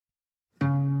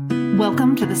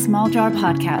Welcome to the Small Jar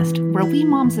Podcast, where we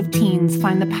moms of teens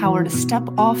find the power to step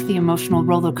off the emotional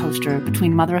roller coaster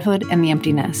between motherhood and the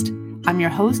empty nest. I'm your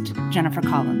host, Jennifer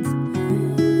Collins.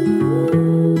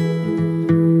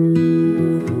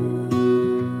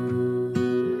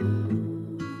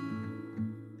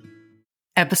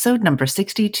 Episode number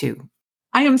 62.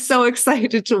 I am so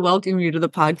excited to welcome you to the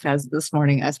podcast this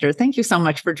morning, Esther. Thank you so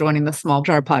much for joining the Small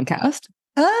Jar Podcast.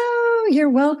 Oh, you're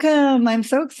welcome. I'm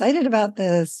so excited about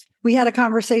this. We had a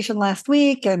conversation last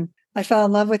week and I fell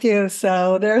in love with you.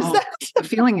 So there's that. The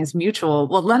feeling is mutual.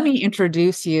 Well, let me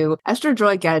introduce you. Esther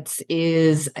Joy Goetz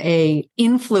is an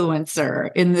influencer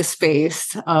in the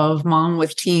space of mom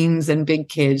with teens and big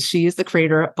kids. She is the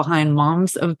creator behind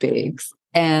Moms of Bigs.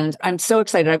 And I'm so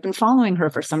excited. I've been following her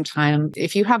for some time.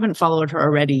 If you haven't followed her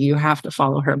already, you have to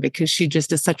follow her because she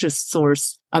just is such a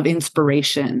source of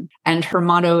inspiration. And her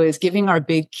motto is giving our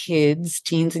big kids,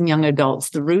 teens and young adults,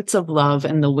 the roots of love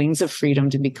and the wings of freedom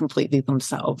to be completely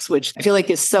themselves, which I feel like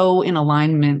is so in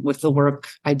alignment with the work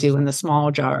I do in the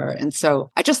Small Jar. And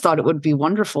so I just thought it would be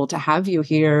wonderful to have you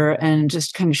here and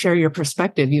just kind of share your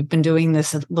perspective. You've been doing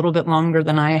this a little bit longer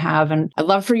than I have. And I'd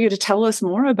love for you to tell us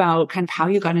more about kind of how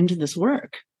you got into this work.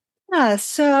 Yeah,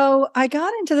 so I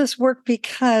got into this work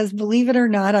because, believe it or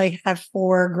not, I have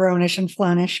 4 grownish and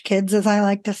flownish kids, as I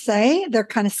like to say. They're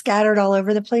kind of scattered all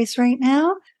over the place right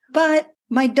now. But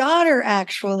my daughter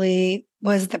actually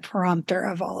was the prompter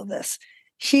of all of this.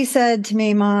 She said to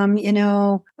me, Mom,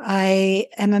 I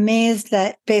am amazed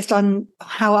that based on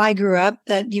how I grew up,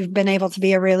 that you've been able to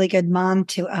be a really good mom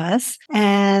to us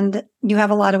and you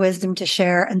have a lot of wisdom to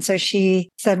share. And so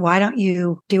she said, why don't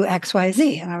you do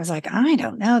XYZ? And I was like, I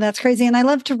don't know. That's crazy. And I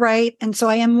love to write. And so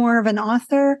I am more of an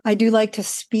author. I do like to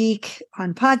speak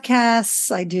on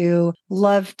podcasts. I do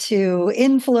love to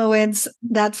influence.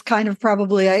 That's kind of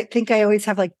probably, I think I always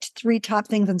have like 3 top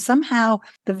things. And somehow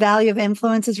the value of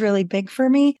influence is really big for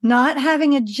me. Not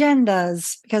having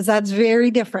agendas, because that's very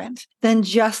different than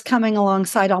just coming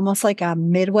alongside almost like a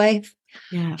midwife.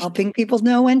 Yeah. Helping people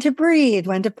know when to breathe,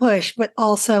 when to push, but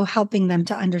also helping them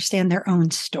to understand their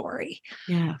own story.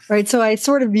 Yeah. Right. So I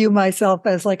sort of view myself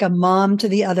as like a mom to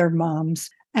the other moms.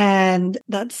 And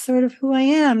that's sort of who I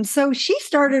am. So she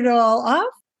started it all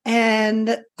off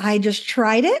and I just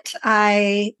tried it.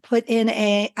 I put in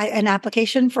an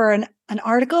application for an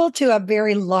article to a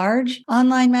very large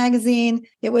online magazine.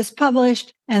 It was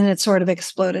published and it sort of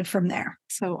exploded from there.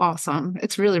 So awesome.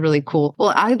 It's really, really cool.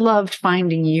 Well, I loved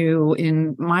finding you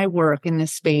in my work in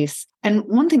this space. And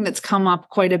one thing that's come up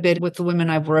quite a bit with the women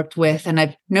I've worked with, and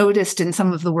I've noticed in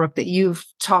some of the work that you've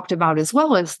talked about as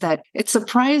well, is that it's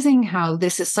surprising how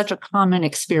this is such a common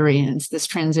experience, this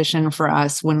transition for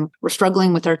us when we're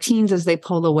struggling with our teens as they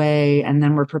pull away, and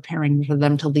then we're preparing for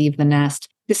them to leave the nest.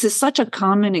 This is such a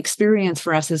common experience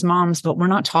for us as moms, but we're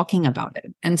not talking about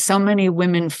it. And so many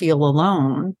women feel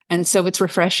alone. And so it's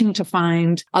refreshing to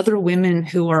find other women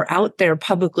who are out there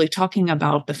publicly talking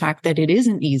about the fact that it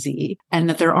isn't easy and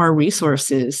that there are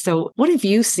resources. So what have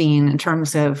you seen in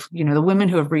terms of, the women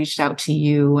who have reached out to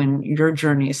you and your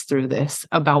journeys through this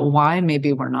about why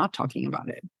maybe we're not talking about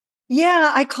it?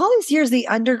 Yeah, I call these years the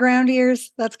underground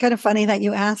years. That's kind of funny that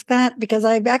you ask that because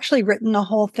I've actually written a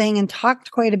whole thing and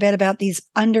talked quite a bit about these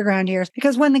underground years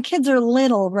because when the kids are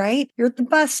little, right, you're at the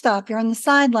bus stop, you're on the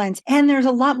sidelines, and there's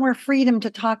a lot more freedom to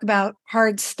talk about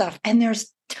hard stuff. And there's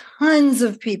tons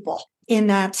of people in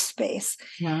that space.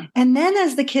 Yeah. And then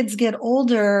as the kids get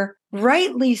older,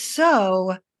 rightly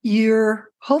so, you're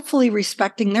hopefully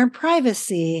respecting their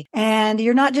privacy and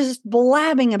you're not just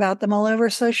blabbing about them all over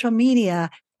social media.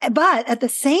 But at the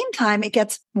same time, it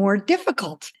gets more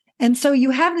difficult. And so you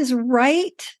have this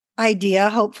right idea,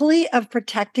 hopefully, of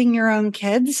protecting your own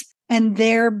kids and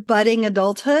their budding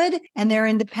adulthood and their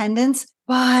independence.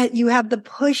 But you have the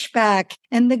pushback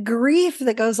and the grief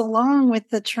that goes along with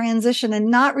the transition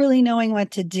and not really knowing what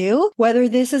to do, whether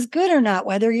this is good or not,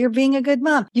 whether you're being a good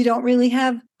mom. You don't really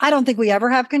I don't think we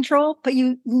ever have control, but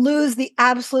you lose the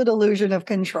absolute illusion of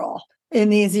control. In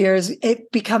these years,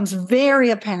 it becomes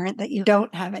very apparent that you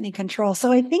don't have any control. So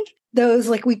I think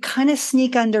we kind of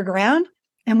sneak underground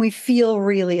and we feel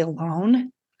really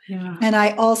alone. Yeah. And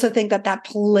I also think that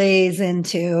plays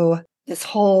into this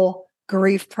whole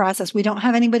grief process. We don't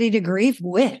have anybody to grieve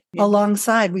with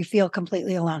alongside. We feel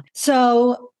completely alone.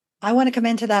 So I want to come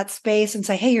into that space and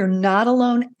say, hey, you're not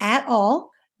alone at all.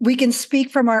 We can speak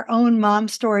from our own mom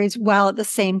stories while at the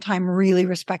same time really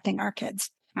respecting our kids.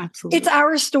 Absolutely. It's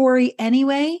our story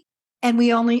anyway, and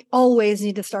we always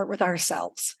need to start with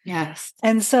ourselves. Yes.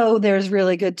 And so there's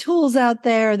really good tools out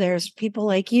there. There's people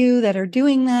like you that are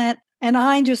doing that. And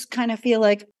I just kind of feel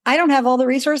like I don't have all the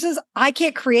resources. I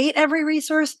can't create every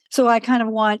resource. So I kind of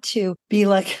want to be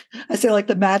like, I say like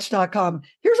the Match.com.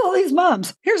 Here's all these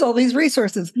moms. Here's all these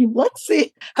resources. Let's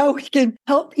see how we can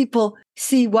help people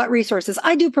see what resources.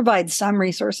 I do provide some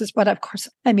resources, but of course,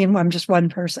 I mean, I'm just one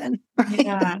person. Right?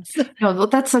 Yeah. No, well,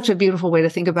 that's such a beautiful way to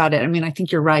think about it. I mean, I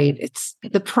think you're right. It's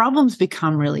the problems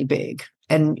become really big.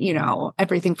 And,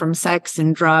 everything from sex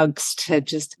and drugs to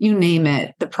just, you name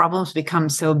it, the problems become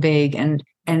so big and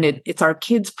it's our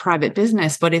kids' private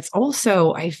business, but it's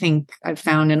also, I think I've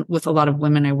found with a lot of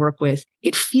women I work with,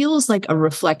 it feels like a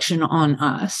reflection on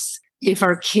us. If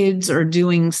our kids are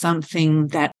doing something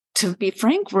that, to be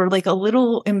frank, we're like a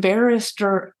little embarrassed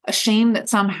or ashamed that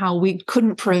somehow we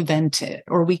couldn't prevent it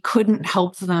or we couldn't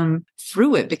help them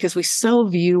through it because we so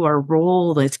view our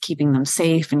role as keeping them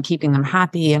safe and keeping them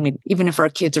happy. I mean, even if our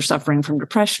kids are suffering from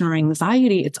depression or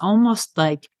anxiety, it's almost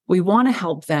like we want to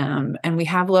help them and we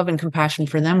have love and compassion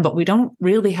for them, but we don't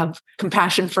really have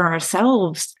compassion for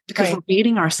ourselves because we're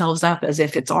beating ourselves up as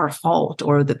if it's our fault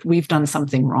or that we've done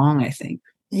something wrong, I think.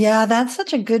 Yeah, that's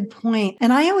such a good point.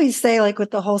 And I always say, like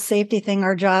with the whole safety thing,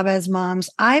 our job as moms,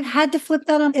 I've had to flip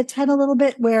that on its head a little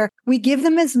bit where we give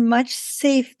them as much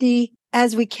safety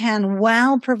as we can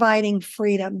while providing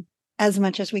freedom as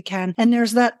much as we can. And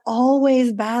there's that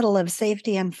always battle of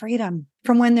safety and freedom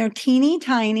from when they're teeny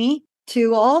tiny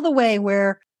to all the way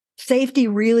where safety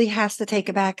really has to take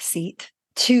a back seat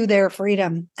to their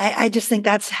freedom. I just think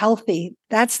that's healthy.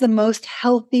 That's the most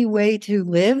healthy way to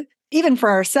live. Even for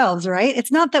ourselves, right?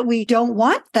 It's not that we don't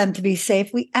want them to be safe.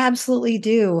 We absolutely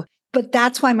do. But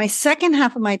that's why my second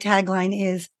half of my tagline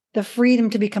is the freedom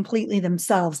to be completely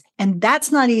themselves. And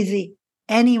that's not easy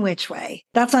any which way.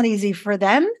 That's not easy for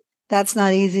them. That's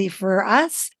not easy for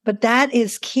us. But that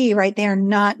is key right there,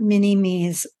 not mini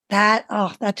me's. That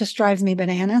just drives me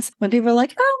bananas when people are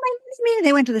like, oh, my me,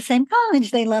 they went to the same college.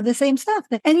 They love the same stuff.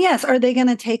 And yes, are they going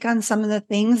to take on some of the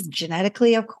things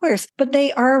genetically? Of course, but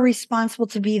they are responsible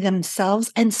to be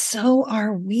themselves. And so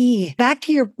are we. Back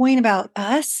to your point about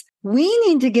us. We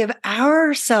need to give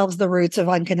ourselves the roots of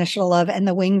unconditional love and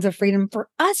the wings of freedom for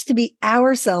us to be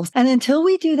ourselves. And until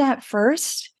we do that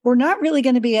first, we're not really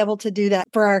going to be able to do that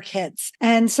for our kids.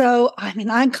 And so, I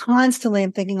mean, I'm constantly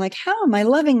thinking like, how am I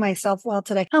loving myself well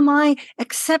today? How am I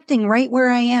accepting right where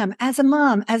I am as a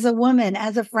mom, as a woman,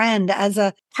 as a friend, as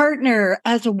a partner,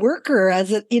 as a worker,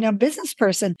 as a, business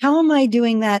person? How am I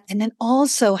doing that? And then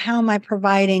also, how am I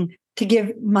providing to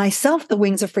give myself the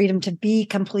wings of freedom to be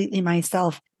completely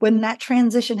myself? When that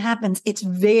transition happens, it's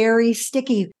very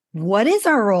sticky. What is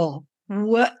our role?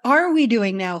 What are we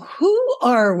doing now? Who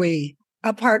are we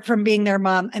apart from being their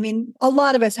mom? I mean, a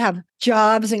lot of us have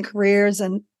jobs and careers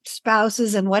and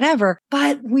spouses and whatever,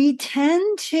 but we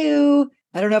tend to,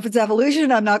 I don't know if it's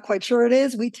evolution. I'm not quite sure it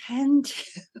is. We tend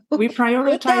to we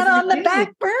prioritize put that on the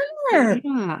back burner.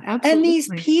 Yeah, absolutely. And these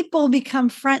people become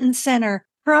front and center,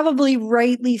 probably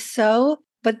rightly so,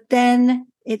 but then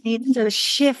it needs to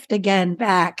shift again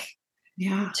back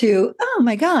to, oh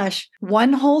my gosh,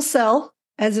 one whole self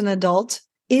as an adult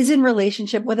is in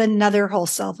relationship with another whole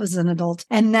self as an adult.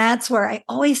 And that's where I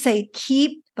always say,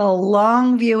 keep the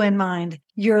long view in mind.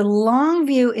 Your long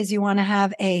view is you want to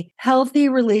have a healthy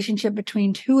relationship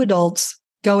between two adults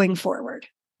going forward.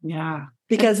 Yeah.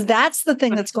 Because that's the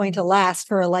thing that's going to last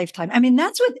for a lifetime. I mean,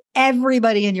 that's with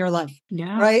everybody in your life.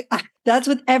 Yeah. Right? That's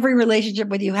with every relationship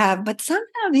that you have. But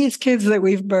somehow these kids that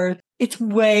we've birthed, it's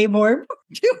way more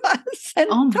important to us.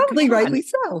 And probably rightly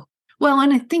so. Well,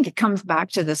 and I think it comes back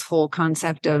to this whole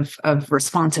concept of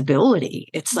responsibility.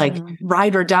 It's like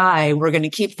ride or die. We're going to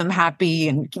keep them happy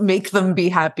and make them be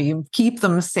happy and keep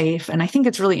them safe. And I think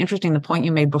it's really interesting, the point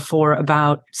you made before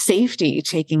about safety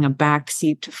taking a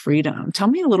backseat to freedom. Tell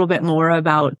me a little bit more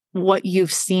about what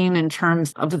you've seen in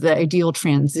terms of the ideal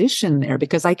transition there,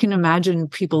 because I can imagine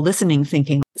people listening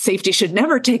thinking safety should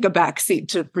never take a backseat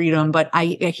to freedom. But I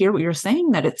hear what you're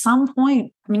saying, that at some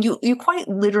point, I mean, you quite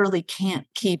literally can't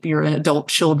keep your adult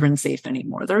children safe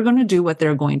anymore. They're going to do what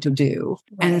they're going to do.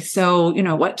 Right. And so,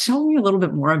 tell me a little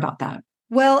bit more about that.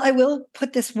 Well, I will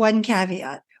put this one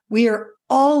caveat. We are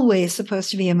always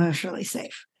supposed to be emotionally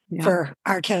safe. For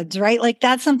our kids, right? Like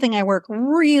that's something I work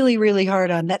really, really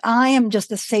hard on, that I am just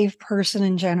a safe person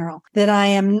in general, that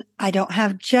I don't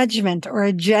have judgment or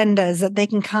agendas, that they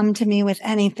can come to me with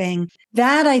anything.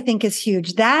 That I think is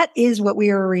huge. That is what we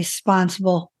are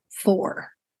responsible for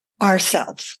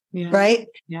ourselves, right?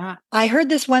 Yeah. I heard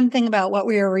this one thing about what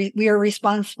we are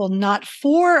responsible not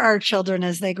for our children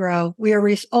as they grow. We are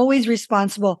always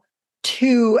responsible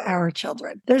to our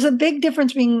children. There's a big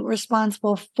difference being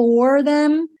responsible for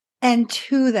them and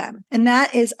to them. And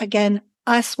that is, again,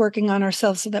 us working on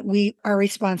ourselves so that we are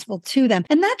responsible to them.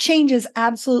 And that changes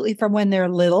absolutely from when they're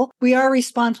little. We are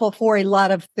responsible for a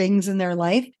lot of things in their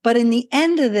life, but in the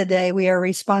end of the day, we are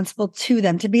responsible to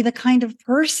them to be the kind of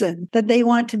person that they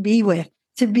want to be with,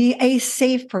 to be a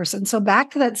safe person. So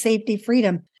back to that safety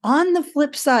freedom. On the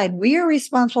flip side, we are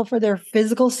responsible for their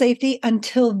physical safety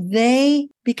until they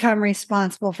become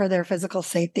responsible for their physical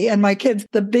safety. And my kids,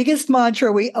 the biggest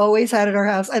mantra we always had at our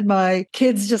house, and my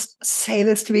kids just say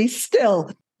this to me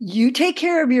still, you take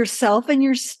care of yourself and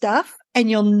your stuff, and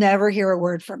you'll never hear a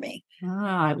word from me.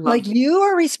 I love Like it. you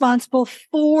are responsible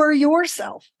for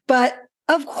yourself. But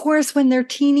of course, when they're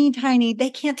teeny tiny, they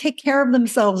can't take care of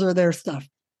themselves or their stuff.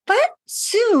 But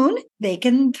soon they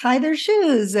can tie their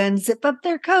shoes and zip up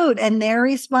their coat, and they're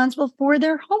responsible for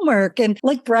their homework and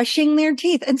like brushing their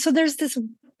teeth. And so there's this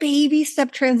baby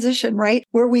step transition, right?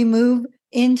 Where we move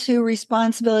into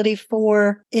responsibility two.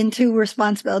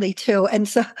 And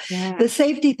so the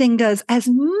safety thing does as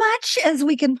much as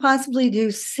we can possibly do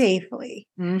safely.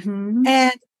 Mm-hmm.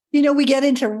 And, we get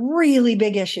into really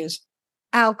big issues.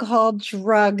 Alcohol,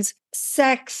 drugs,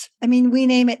 sex. I mean, we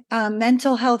name it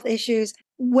mental health issues.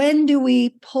 When do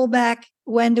we pull back?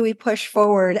 When do we push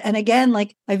forward? And again,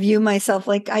 like I view myself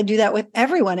like I do that with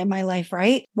everyone in my life,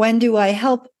 right? When do I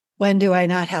help? When do I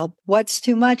not help? What's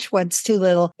too much? What's too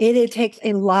little? It takes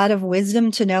a lot of wisdom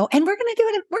to know. And we're going to do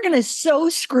it. We're going to so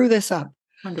screw this up.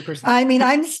 100%. I mean,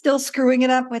 I'm still screwing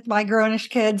it up with my grownish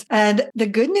kids. And the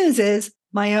good news is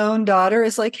my own daughter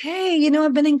is like, hey,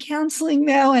 I've been in counseling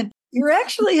now and you're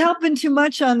actually helping too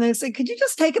much on this. And could you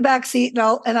just take a back seat?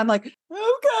 And I'm like,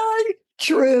 okay.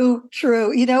 True.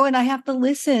 And I have to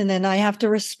listen and I have to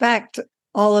respect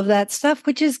all of that stuff,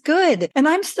 which is good. And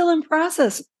I'm still in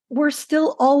process. We're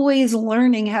still always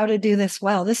learning how to do this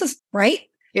well. This is right.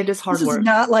 It is hard this work. Is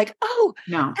not like,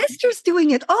 no, Esther's doing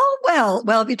it all well.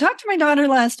 Well, if you talked to my daughter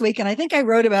last week, and I think I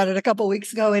wrote about it a couple of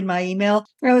weeks ago in my email,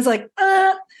 where I was like,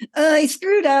 I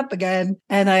screwed up again.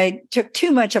 And I took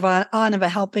too much of a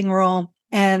helping role.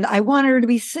 And I want her to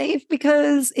be safe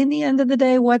because in the end of the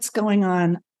day, what's going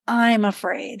on? I'm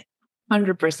afraid.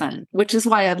 100%, which is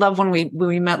why I love when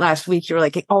we met last week, you were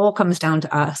like, it all comes down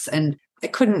to us. And I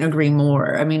couldn't agree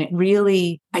more. I mean,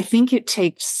 I think it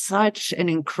takes such an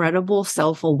incredible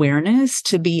self-awareness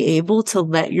to be able to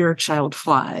let your child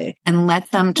fly and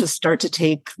let them to start to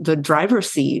take the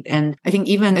driver's seat. And I think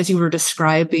even as you were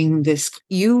describing this,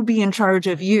 you be in charge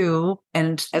of you.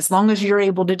 And as long as you're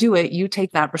able to do it, you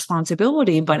take that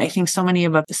responsibility. But I think so many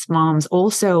of us moms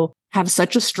also have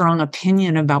such a strong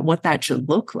opinion about what that should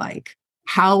look like,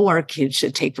 how our kids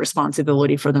should take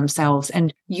responsibility for themselves.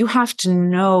 And you have to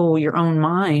know your own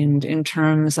mind in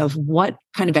terms of what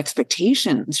kind of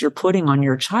expectations you're putting on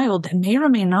your child that may or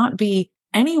may not be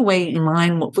any way in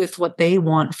line with what they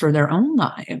want for their own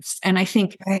lives. And I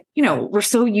think, we're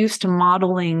so used to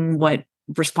modeling what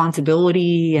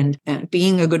responsibility and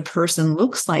being a good person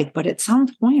looks like. But at some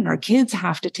point, our kids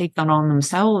have to take that on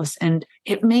themselves. And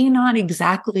it may not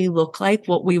exactly look like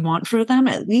what we want for them,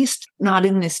 at least not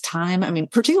in this time. I mean,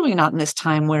 particularly not in this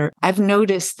time where I've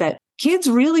noticed that kids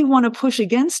really want to push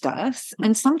against us.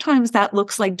 And sometimes that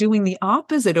looks like doing the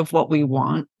opposite of what we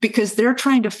want because they're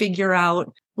trying to figure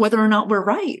out whether or not we're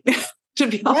right. To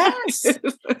be honest.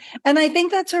 Yes. And I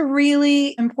think that's a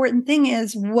really important thing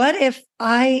is what if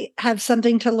I have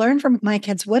something to learn from my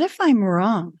kids? What if I'm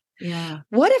wrong? Yeah.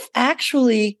 What if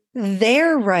actually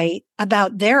they're right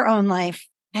about their own life?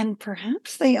 And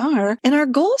perhaps they are. And our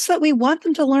goal is that we want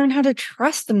them to learn how to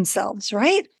trust themselves,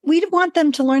 right? We want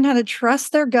them to learn how to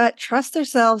trust their gut, trust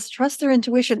themselves, trust their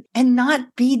intuition, and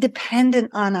not be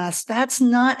dependent on us. That's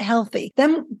not healthy.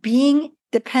 Them being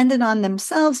dependent on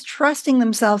themselves, trusting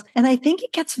themselves. And I think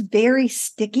it gets very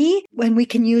sticky when we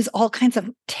can use all kinds of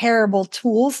terrible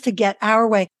tools to get our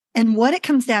way. And what it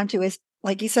comes down to is,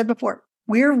 like you said before,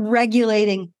 we're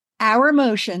regulating our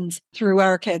emotions through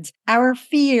our kids, our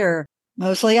fear,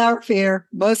 mostly our fear,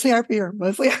 our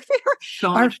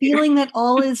feeling that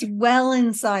all is well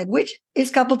inside, which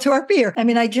is coupled to our fear. I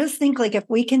mean, I just think like if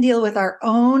we can deal with our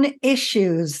own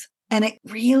issues, and it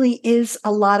really is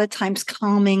a lot of times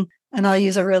calming, and I'll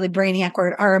use a really brainiac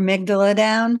word, our amygdala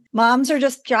down. Moms are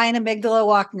just giant amygdala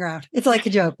walking around. It's like a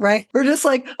joke, right? We're just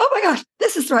like, oh my gosh,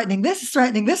 this is threatening. This is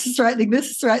threatening. This is threatening. This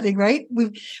is threatening, right?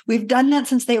 We've done that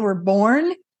since they were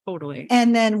born. Totally.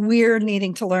 And then we're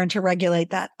needing to learn to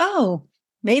regulate that. Oh,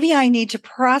 maybe I need to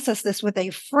process this with a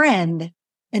friend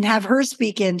and have her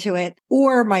speak into it,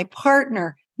 or my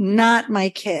partner, not my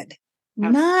kid.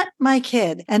 Not my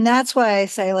kid. And that's why I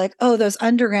say like, those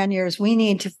underground years, we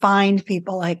need to find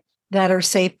people like that are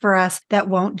safe for us, that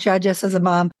won't judge us as a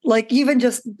mom. Like even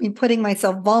just putting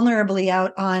myself vulnerably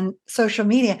out on social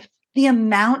media. the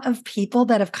amount of people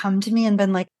that have come to me and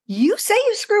been like, you say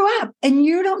you screw up and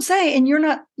you don't say, and you're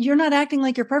not acting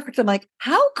like you're perfect. I'm like,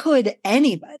 how could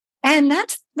anybody? And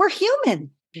we're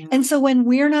human. Yeah. And so when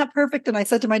we're not perfect, and I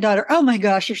said to my daughter, oh my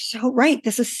gosh, you're so right.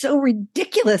 This is so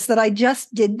ridiculous that I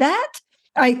just did that.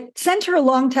 I sent her a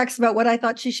long text about what I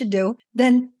thought she should do.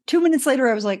 Then 2 minutes later,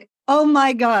 I was like, oh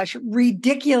my gosh,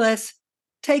 ridiculous.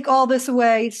 Take all this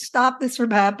away. Stop this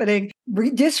from happening.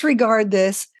 Disregard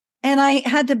this. And I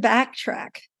had to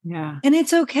backtrack. Yeah. And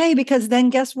it's okay, because then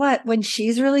guess what? When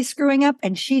she's really screwing up,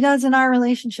 and she does in our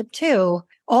relationship too,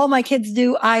 all my kids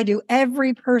do, I do,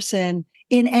 every person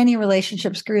in any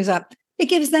relationship screws up. It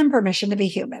gives them permission to be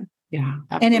human. Yeah.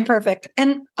 Absolutely. And imperfect.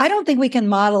 And I don't think we can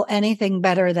model anything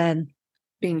better than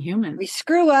being human. We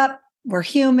screw up. We're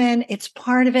human. It's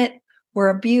part of it. We're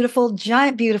a beautiful,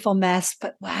 giant, beautiful mess.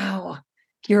 But wow,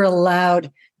 you're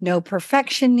allowed. No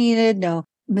perfection needed. No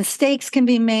mistakes can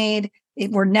be made.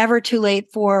 We're never too late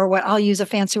for what I'll use a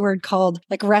fancy word called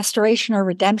like restoration or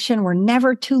redemption. We're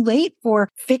never too late for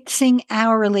fixing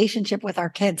our relationship with our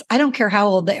kids. I don't care how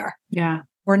old they are. Yeah.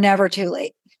 We're never too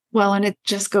late. Well, and it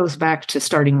just goes back to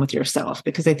starting with yourself,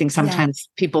 because I think sometimes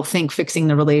people think fixing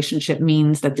the relationship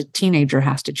means that the teenager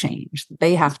has to change.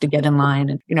 They have to get in line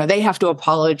and, they have to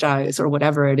apologize or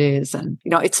whatever it is. And,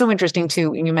 it's so interesting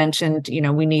too. You mentioned,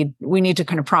 we need to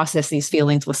kind of process these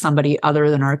feelings with somebody other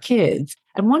than our kids.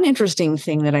 And one interesting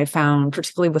thing that I found,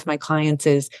 particularly with my clients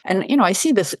is, and, I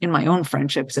see this in my own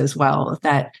friendships as well,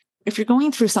 that if you're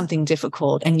going through something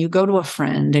difficult and you go to a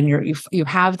friend and you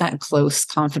have that close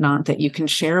confidant that you can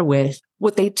share with,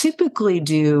 what they typically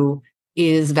do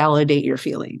is validate your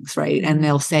feelings, right? And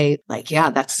they'll say like,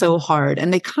 yeah, that's so hard.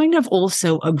 And they kind of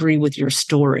also agree with your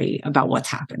story about what's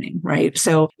happening, right?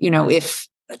 So, if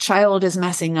a child is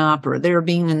messing up or they're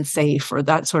being unsafe or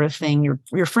that sort of thing,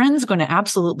 your friend's going to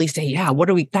absolutely say, yeah,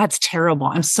 that's terrible.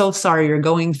 I'm so sorry you're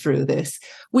going through this,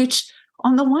 which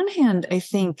on the one hand, I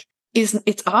think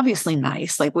it's obviously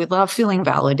nice. Like, we love feeling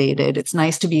validated. It's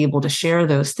nice to be able to share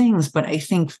those things. But I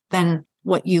think then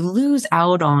what you lose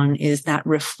out on is that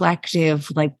reflective,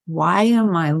 like, why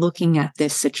am I looking at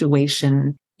this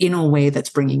situation in a way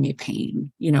that's bringing me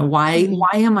pain? Why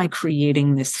am I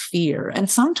creating this fear? And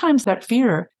sometimes that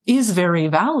fear is very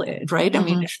valid, right? I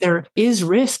mean, if there is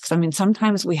risks,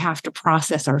 sometimes we have to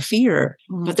process our fear,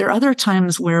 but there are other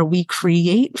times where we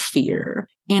create fear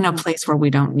in a place where we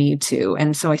don't need to.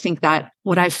 And so I think that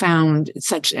what I found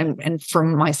and for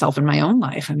myself in my own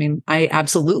life, I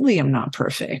absolutely am not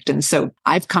perfect. And so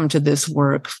I've come to this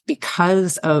work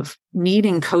because of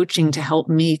needing coaching to help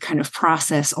me kind of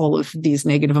process all of these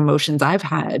negative emotions I've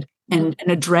had and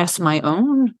address my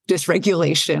own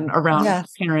dysregulation around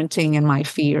parenting and my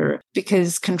fear,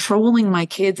 because controlling my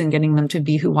kids and getting them to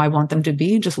be who I want them to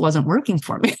be just wasn't working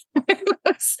for me.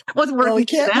 Wasn't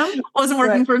working for them, wasn't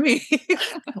working for me.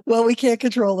 Well, we can't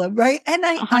control them, right? And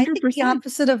I think the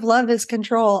opposite of love is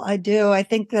control. I do. I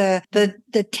think the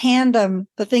tandem,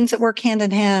 the things that work hand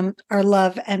in hand are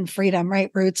love and freedom, right?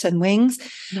 Roots and wings.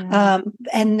 Yeah.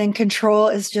 And then control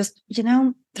is just,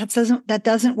 that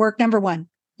doesn't work. Number one,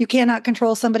 you cannot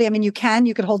control somebody. You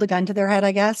could hold a gun to their head,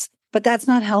 I guess, but that's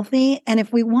not healthy. And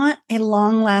if we want a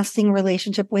long lasting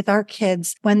relationship with our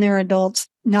kids when they're adults,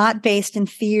 not based in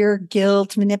fear,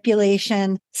 guilt,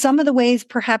 manipulation, some of the ways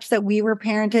perhaps that we were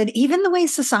parented, even the way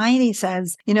society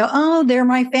says, oh, they're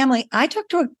my family. I talked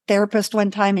to a therapist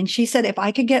one time and she said, if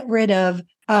I could get rid of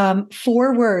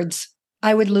 4 words,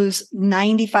 I would lose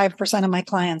 95% of my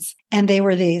clients. And they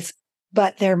were these,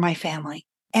 but they're my family.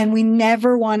 And we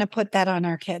never want to put that on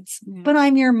our kids. Yeah. But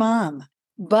I'm your mom.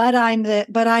 But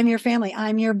I'm your family.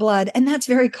 I'm your blood. And that's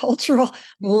very cultural.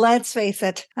 Let's face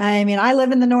it. I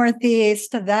live in the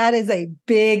Northeast. That is a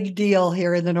big deal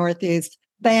here in the Northeast.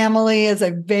 Family is a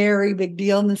very big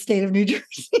deal in the state of New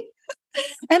Jersey.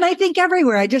 And I think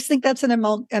everywhere. I just think that's an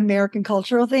American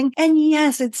cultural thing. And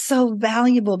yes, it's so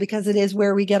valuable because it is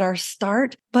where we get our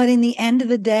start. But in the end of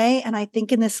the day, and I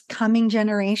think in this coming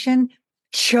generation,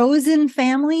 chosen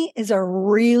family is a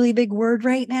really big word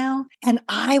right now. And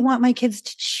I want my kids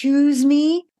to choose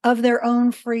me of their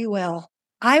own free will.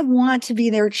 I want to be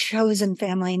their chosen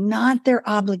family, not their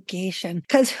obligation.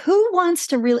 Because who wants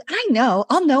to really,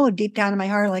 I'll know deep down in my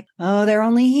heart, like, oh, they're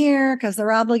only here because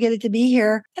they're obligated to be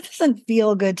here. That doesn't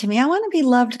feel good to me. I want to be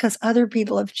loved because other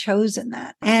people have chosen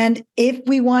that. And if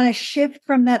we want to shift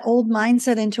from that old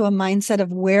mindset into a mindset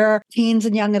of where teens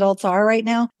and young adults are right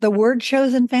now, the word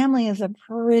chosen family is a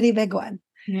pretty big one.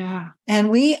 Yeah.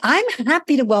 And I'm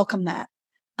happy to welcome that.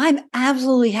 I'm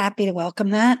absolutely happy to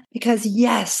welcome that because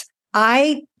yes,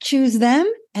 I choose them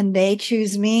and they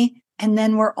choose me. And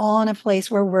then we're all in a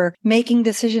place where we're making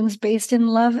decisions based in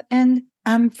love and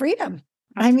Freedom.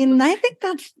 I mean, I think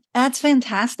that's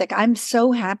fantastic. I'm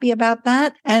so happy about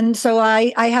that. And so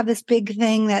I have this big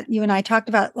thing that you and I talked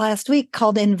about last week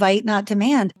called invite, not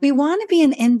demand. We want to be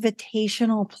an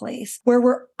invitational place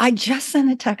where I just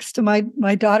sent a text to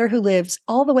my daughter who lives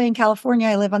all the way in California.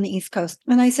 I live on the East Coast.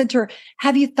 And I said to her,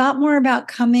 have you thought more about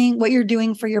coming, what you're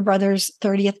doing for your brother's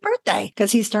 30th birthday?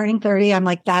 Because he's turning 30. I'm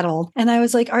like that old. And I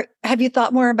was like, have you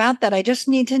thought more about that? I just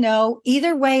need to know.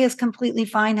 Either way is completely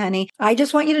fine, honey. I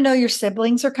just want you to know your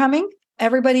siblings are coming.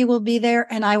 Everybody will be there.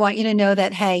 And I want you to know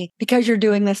that, hey, because you're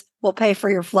doing this, we'll pay for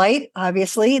your flight.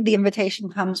 Obviously, the invitation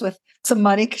comes with some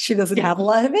money because she doesn't have a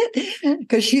lot of it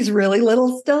because she's really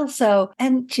little still. So,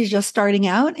 and she's just starting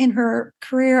out in her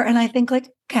career. And I think like,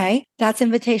 okay, that's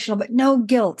invitational, but no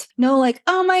guilt. No, like,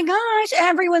 oh my gosh,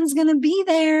 everyone's going to be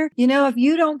there. You know, if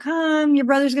you don't come, your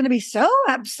brother's going to be so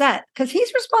upset because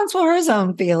he's responsible for his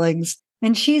own feelings.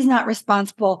 And she's not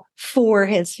responsible for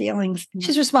his feelings.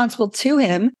 She's responsible to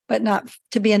him, but not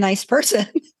to be a nice person.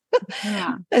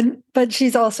 Yeah. But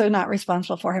she's also not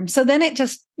responsible for him. So then it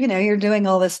just, you're doing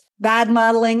all this bad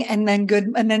modeling and then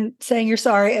good, and then saying you're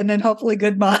sorry, and then hopefully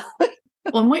good modeling.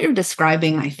 Well, and what you're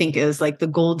describing, I think, is like the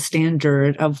gold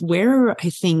standard of where I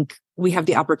think we have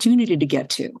the opportunity to get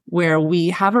to, where we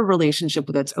have a relationship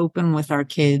that's open with our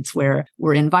kids, where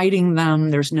we're inviting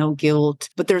them, there's no guilt,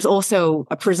 but there's also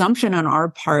a presumption on our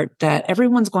part that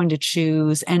everyone's going to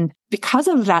choose. And because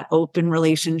of that open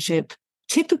relationship,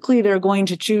 typically they're going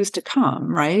to choose to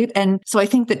come, right? And so I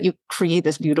think that you create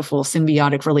this beautiful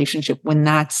symbiotic relationship when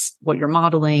that's what you're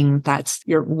modeling,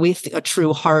 you're with a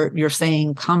true heart, you're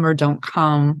saying come or don't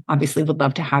come. Obviously would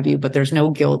love to have you, but there's no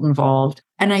guilt involved.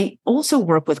 And I also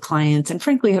work with clients and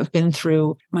frankly have been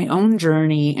through my own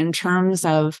journey in terms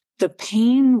of the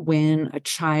pain when a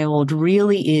child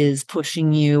really is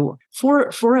pushing you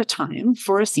for a time,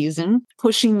 for a season,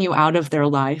 pushing you out of their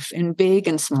life in big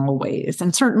and small ways.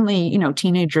 And certainly,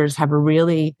 teenagers have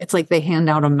it's like they hand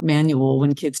out a manual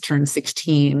when kids turn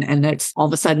 16 and it's all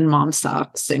of a sudden mom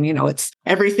sucks and, it's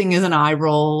everything is an eye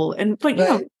roll.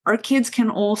 But our kids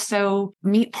can also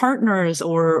meet partners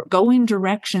or go in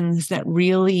directions that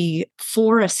really,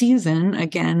 for a season,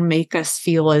 again, make us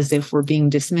feel as if we're being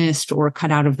dismissed or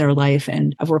cut out of their life.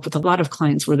 And I've worked with a lot of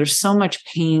clients where there's so much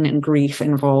pain and grief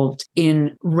involved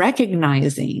in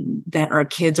recognizing that our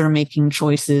kids are making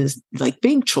choices, like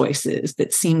big choices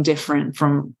that seem different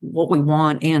from what we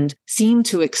want and seem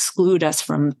to exclude us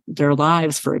from their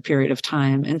lives for a period of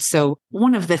time. And so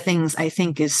one of the things I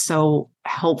think is so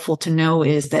helpful to know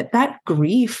is that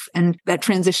grief and that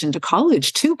transition to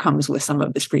college too comes with some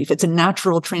of this grief. It's a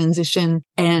natural transition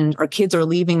and our kids are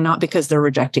leaving not because they're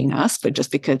rejecting us, but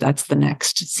just because that's the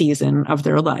next season of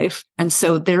their life. And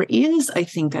so there is, I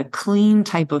think, a clean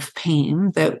type of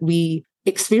pain that we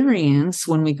experience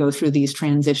when we go through these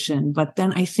transitions. But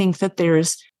then I think that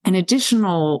there's an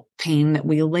additional pain that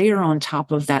we layer on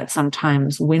top of that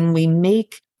sometimes when we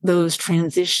make those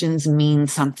transitions mean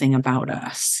something about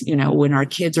us, when our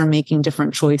kids are making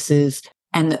different choices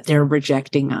and that they're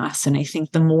rejecting us. And I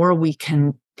think the more we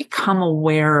can become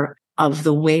aware of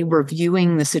the way we're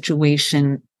viewing the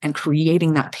situation and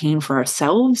creating that pain for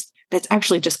ourselves, that's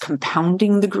actually just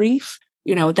compounding the grief.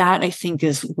 That I think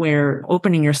is where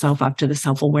opening yourself up to the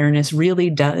self-awareness really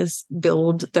does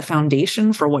build the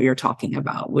foundation for what you're talking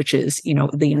about, which is,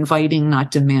 the inviting,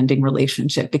 not demanding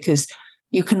relationship, because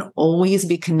you can always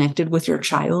be connected with your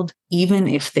child, even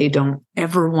if they don't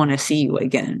ever want to see you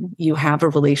again. You have a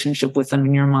relationship with them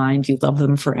in your mind. You love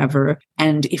them forever.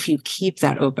 And if you keep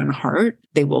that open heart,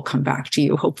 they will come back to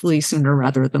you, hopefully sooner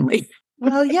rather than later.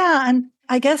 Well, yeah. And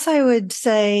I guess I would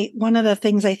say one of the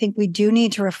things I think we do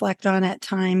need to reflect on at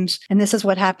times, and this is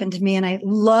what happened to me, and I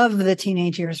love the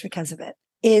teenage years because of it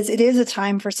is a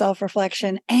time for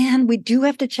self-reflection. And we do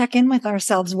have to check in with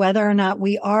ourselves whether or not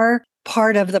we are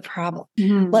part of the problem.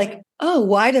 Mm-hmm. Like, oh,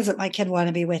 why doesn't my kid want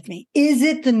to be with me? Is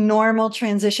it the normal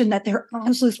transition that they're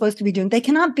absolutely supposed to be doing? They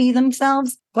cannot be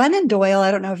themselves. Glennon Doyle, I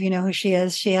don't know if you know who she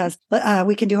is. She has,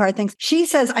 We Can Do Hard Things. She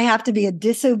says, I have to be a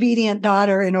disobedient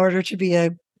daughter in order to be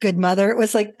a good mother. It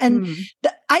was like, and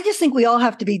I just think we all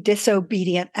have to be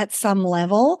disobedient at some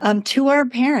level to our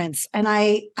parents. And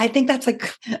I think that's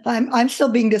like, I'm still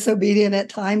being disobedient at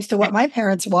times to what my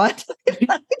parents want.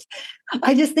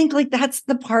 I just think like that's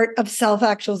the part of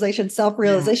self-actualization,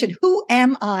 self-realization. Yeah. Who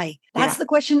am I? That's the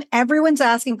question everyone's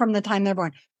asking from the time they're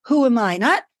born. Who am I?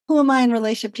 Not who am I in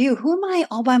relationship to you? Who am I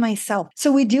all by myself?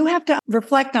 So we do have to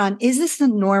reflect on, is this the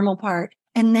normal part?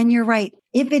 And then you're right.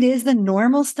 if it is the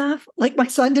normal stuff, like my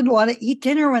son didn't want to eat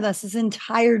dinner with us his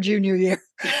entire junior year,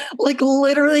 like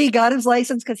literally got his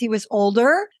license because he was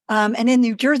older. And in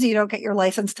New Jersey, you don't get your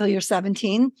license till you're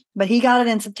 17, but he got it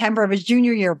in September of his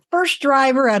junior year, first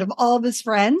driver out of all of his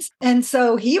friends. And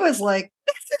so he was like,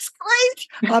 this is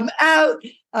great. I'm out.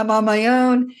 I'm on my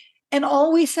own. And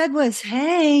all we said was,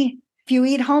 hey, if you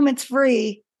eat home, it's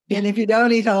free. And if you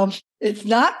don't eat home, it's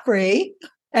not free.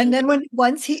 And then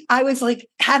I was like,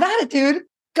 have at it, dude.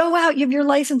 Go out. You have your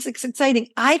license. It's exciting.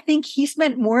 I think he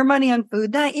spent more money on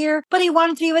food that year, but he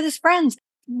wanted to be with his friends.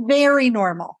 Very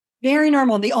normal. Very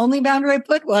normal. The only boundary I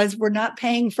put was we're not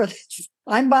paying for this.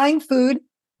 I'm buying food,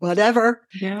 whatever.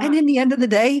 Yeah. And in the end of the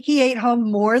day, he ate home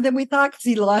more than we thought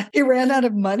because he ran out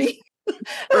of money.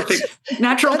 Perfect.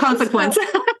 Natural consequence.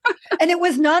 And it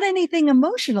was not anything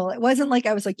emotional. It wasn't like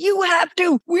I was like, you have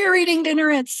to, we're eating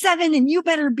dinner at 7 and you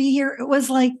better be here. It was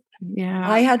like,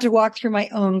 I had to walk through my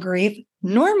own grief,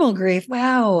 normal grief.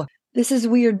 Wow, this is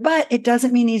weird, but it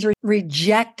doesn't mean he's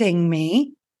rejecting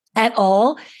me at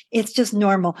all. It's just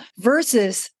normal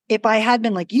versus if I had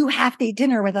been like, you have to eat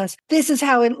dinner with us. This is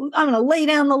how I'm going to lay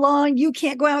down the lawn. You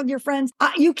can't go out with your friends.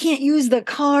 You can't use the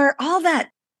car, all that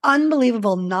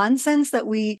unbelievable nonsense that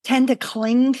we tend to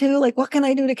cling to. Like, what can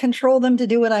I do to control them to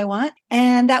do what I want?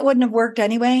 And that wouldn't have worked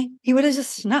anyway. He would have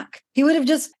just snuck. He would have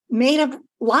just made up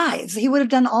lies. He would have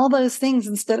done all those things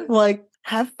instead of like,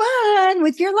 have fun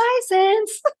with your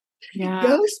license. Yeah.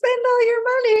 Go spend all your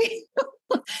money.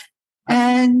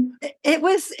 And it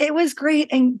was great.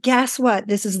 And guess what?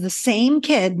 This is the same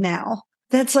kid now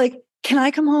that's like, can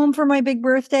I come home for my big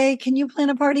birthday? Can you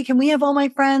plan a party? Can we have all my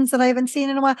friends that I haven't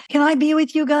seen in a while? Can I be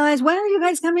with you guys? When are you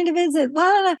guys coming to visit?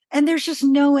 Blah. And there's just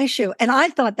no issue. And I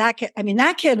thought that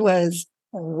kid was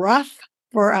rough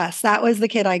for us. That was the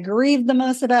kid I grieved the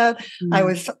most about. Mm. I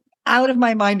was out of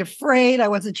my mind afraid. I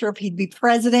wasn't sure if he'd be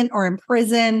president or in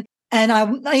prison. And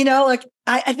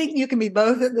I think you can be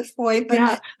both at this point, but,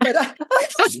 yeah.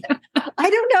 I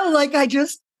don't know. Like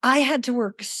I had to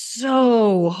work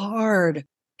so hard.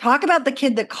 Talk about the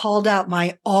kid that called out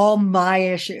all my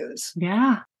issues.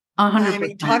 Yeah. 100%. I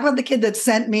mean, talk about the kid that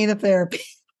sent me to therapy.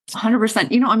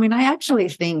 100%. I actually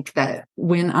think that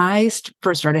when I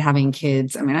first started having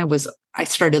kids, I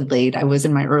started late. I was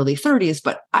in my early 30s,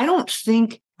 but I don't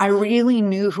think I really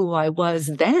knew who I was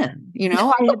then.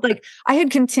 I had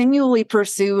continually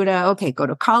pursued go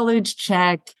to college,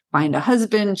 check, find a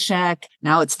husband, check.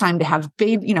 Now it's time to have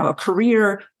a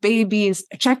career, babies,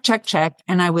 check, check, check.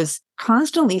 And I was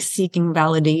constantly seeking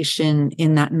validation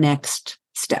in that next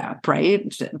step, right?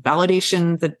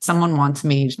 Validation that someone wants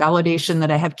me, validation that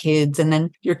I have kids. And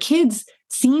then your kids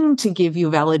seem to give you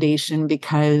validation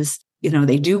because,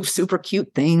 they do super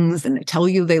cute things and they tell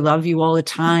you they love you all the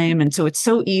time. And so it's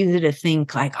so easy to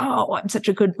think like, oh, I'm such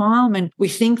a good mom. And we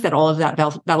think that all of that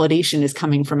validation is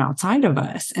coming from outside of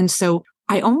us. And so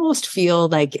I almost feel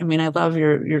like, I love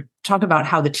your talk about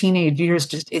how the teenage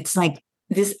years it's like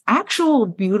this actual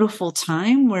beautiful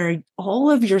time where all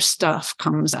of your stuff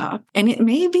comes up. And it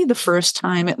may be the first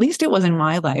time, at least it was in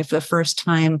my life, the first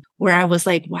time where I was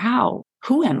like, wow,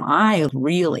 who am I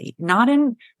really? Not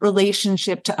in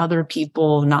relationship to other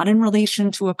people, not in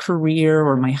relation to a career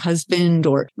or my husband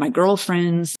or my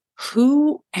girlfriends.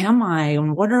 Who am I?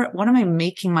 And what am I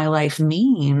making my life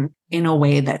mean in a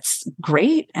way that's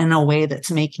great and a way that's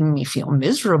making me feel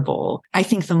miserable? I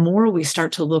think the more we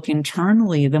start to look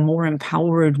internally, the more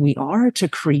empowered we are to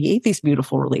create these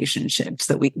beautiful relationships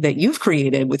that you've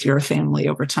created with your family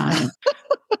over time.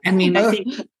 I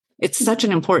think it's such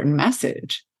an important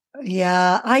message.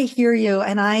 Yeah, I hear you.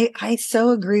 And I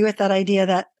so agree with that idea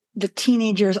that the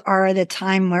teenagers are at a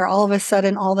time where all of a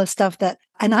sudden all the stuff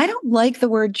and I don't like the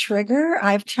word trigger.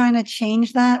 I'm trying to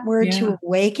change that word to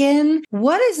awaken.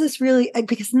 What is this really?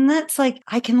 Because then that's like,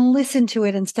 I can listen to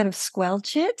it instead of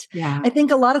squelch it. Yeah. I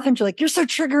think a lot of times you're like, you're so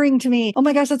triggering to me. Oh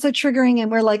my gosh, that's so triggering. And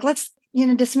we're like, let's,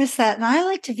 dismiss that. And I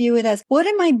like to view it as, what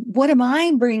am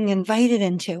I being invited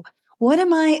into?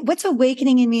 What's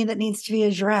awakening in me that needs to be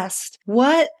addressed?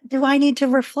 What do I need to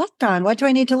reflect on? What do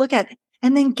I need to look at?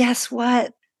 And then guess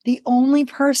what? The only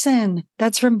person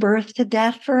that's from birth to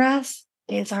death for us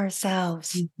is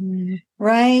ourselves,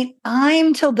 right?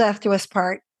 I'm till death do us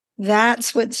part.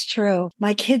 That's what's true.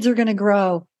 My kids are going to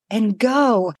grow and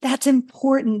go. That's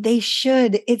important. They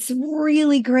should. It's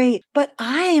really great. But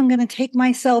I am going to take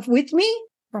myself with me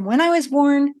from when I was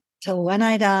born till when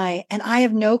I die. And I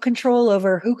have no control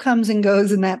over who comes and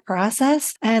goes in that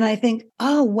process. And I think,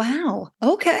 oh, wow.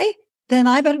 Okay. then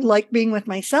I better like being with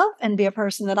myself and be a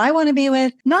person that I want to be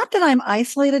with. Not that I'm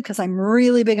isolated, because I'm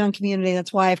really big on community.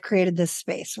 That's why I've created this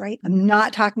space, right? I'm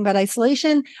not talking about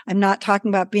isolation. I'm not talking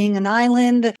about being an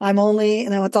island. I'm only,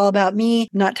 it's all about me.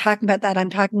 I'm not talking about that. I'm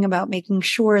talking about making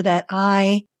sure that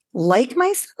I like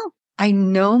myself. I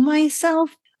know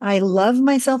myself. I love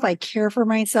myself. I care for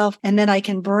myself. And then I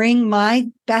can bring my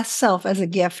best self as a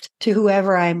gift to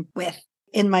whoever I'm with.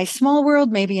 In my small world,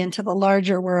 maybe into the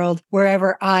larger world,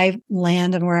 wherever I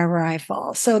land and wherever I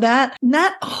fall. So that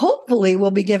hopefully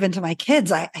will be given to my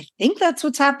kids. I think that's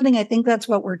what's happening. I think that's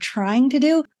what we're trying to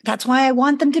do. That's why I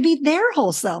want them to be their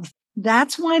whole selves.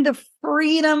 That's why the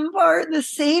freedom part, the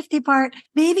safety part,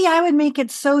 maybe I would make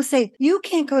it so safe. You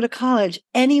can't go to college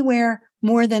anywhere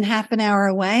more than half an hour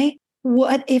away.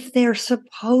 What if they're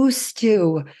supposed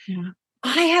to? Yeah.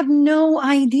 I have no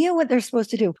idea what they're supposed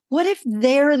to do. What if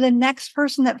they're the next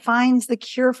person that finds the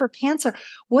cure for cancer?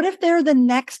 What if they're the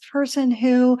next person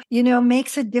who,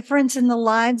 makes a difference in the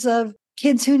lives of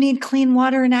kids who need clean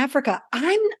water in Africa?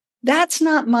 That's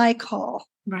not my call.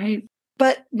 Right.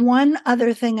 But one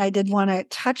other thing I did want to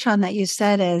touch on that you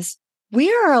said is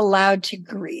we are allowed to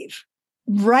grieve.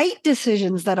 Right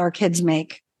decisions that our kids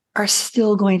make are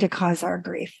still going to cause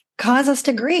us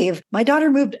to grieve. My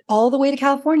daughter moved all the way to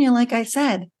California, like I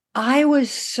said. I was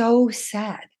so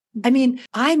sad. I mean,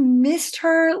 I missed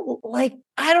her like,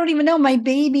 I don't even know, my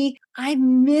baby. I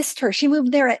missed her. She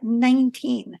moved there at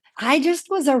 19. I just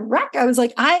was a wreck. I was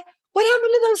like, what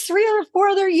happened to those 3 or 4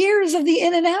 other years of the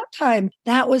in and out time?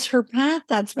 That was her path.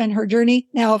 That's been her journey.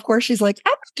 Now, of course, she's like, I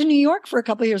went to New York for a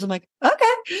couple of years. I'm like,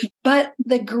 okay. But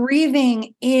the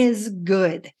grieving is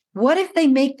good. What if they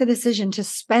make the decision to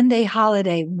spend a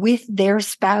holiday with their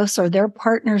spouse or their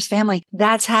partner's family?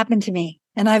 That's happened to me.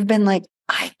 And I've been like,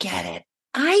 I get it.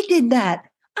 I did that.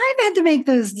 I've had to make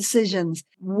those decisions.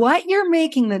 What you're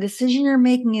making, the decision you're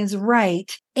making is right.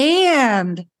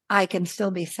 And I can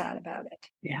still be sad about it.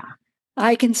 Yeah.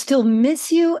 I can still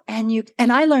miss you.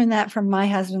 And I learned that from my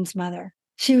husband's mother.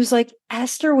 She was like,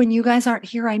 Esther, when you guys aren't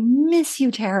here, I miss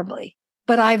you terribly.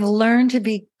 But I've learned to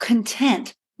be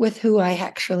content with who I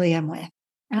actually am with.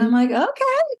 And I'm like, okay.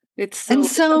 It's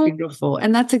so beautiful.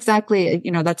 And that's exactly,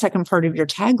 that second part of your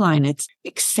tagline. It's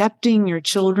accepting your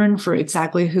children for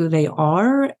exactly who they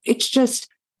are. It's just,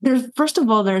 first of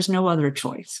all, there's no other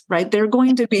choice, right? They're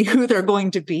going to be who they're going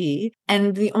to be.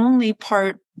 And the only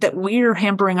part that we're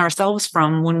hampering ourselves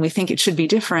from when we think it should be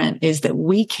different is that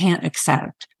we can't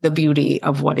accept the beauty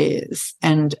of what is.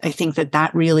 And I think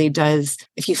that really does,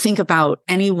 if you think about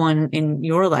anyone in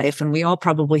your life, and we all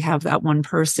probably have that one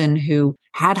person who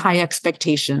had high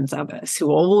expectations of us,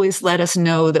 who always let us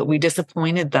know that we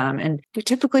disappointed them. And we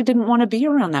typically didn't want to be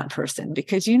around that person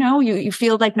because, you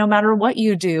feel like no matter what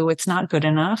you do, it's not good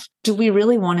enough. Do we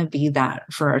really want to be that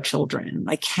for our children?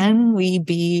 Like, can we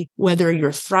be, whether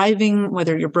you're thriving,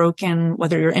 whether you're broken,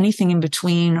 whether you're anything in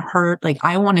between, hurt, like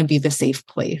I want to be the safe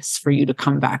place for you to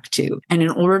come back to. And in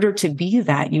order to be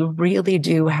that, you really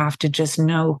do have to just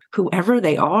know whoever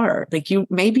they are, like you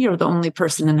maybe are the only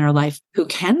person in their life who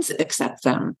can accept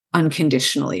them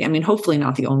unconditionally. I mean, hopefully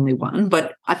not the only one,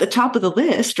 but at the top of the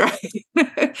list, right?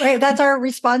 Right. That's our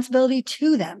responsibility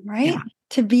to them, right? Yeah.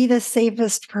 To be the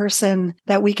safest person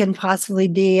that we can possibly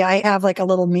be. I have like a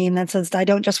little meme that says, I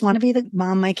don't just want to be the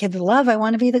mom my kids love. I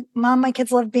want to be the mom my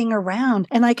kids love being around.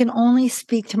 And I can only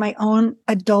speak to my own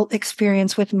adult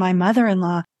experience with my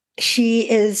mother-in-law. She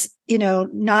is,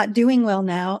 not doing well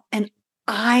now. And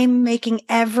I'm making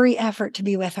every effort to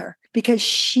be with her because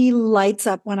she lights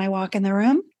up when I walk in the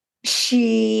room.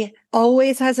 She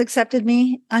always has accepted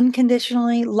me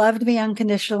unconditionally, loved me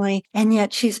unconditionally, and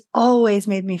yet she's always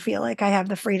made me feel like I have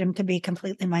the freedom to be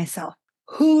completely myself.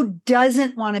 Who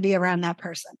doesn't want to be around that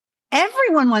person?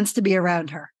 Everyone wants to be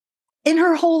around her in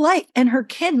her whole life. And her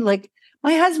kid, like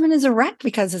my husband is a wreck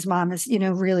because his mom is,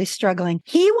 really struggling.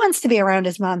 He wants to be around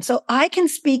his mom. So I can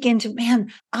speak into,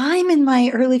 man, I'm in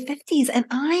my early 50s and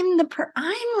I'm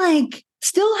like,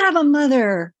 still have a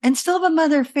mother and still have a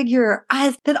mother figure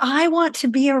that I want to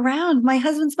be around. My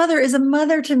husband's mother is a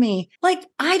mother to me. Like,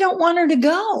 I don't want her to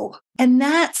go. And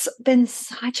that's been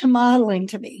such a modeling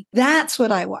to me. That's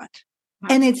what I want. Wow.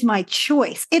 And it's my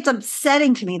choice. It's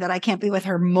upsetting to me that I can't be with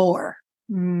her more.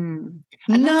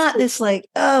 Not this like,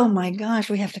 oh my gosh,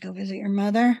 we have to go visit your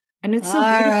mother. And it's so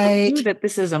beautiful too, that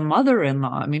this is a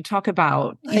mother-in-law. I mean, talk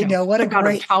about, what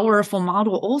a powerful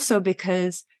model also,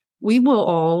 because we will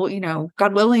all,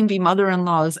 God willing, be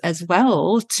mother-in-laws as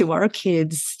well to our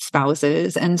kids'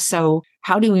 spouses. And so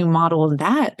how do we model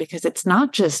that? Because it's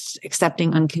not just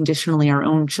accepting unconditionally our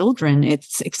own children,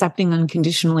 it's accepting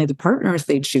unconditionally the partners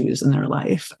they choose in their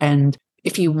life. And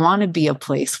if you want to be a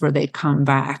place where they come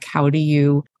back, how do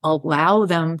you allow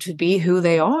them to be who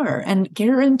they are? And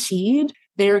guaranteed,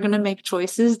 they're going to make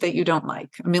choices that you don't like.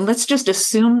 I mean, let's just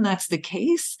assume that's the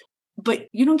case, but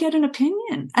you don't get an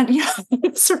opinion. And yeah,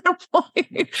 it's sort of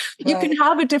like, you can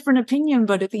have a different opinion,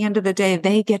 but at the end of the day,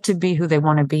 they get to be who they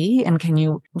want to be. And can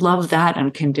you love that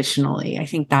unconditionally? I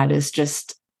think that is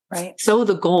just so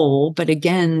the goal, but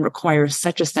again, requires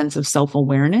such a sense of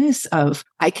self-awareness of,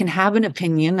 I can have an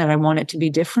opinion that I want it to be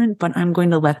different, but I'm going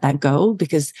to let that go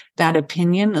because that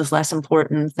opinion is less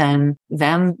important than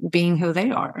them being who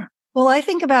they are. Well, I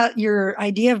think about your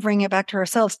idea of bringing it back to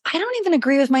ourselves. I don't even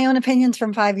agree with my own opinions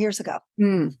from 5 years ago.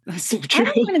 That's so true. I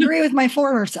don't even agree with my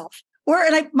former self.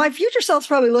 My future self's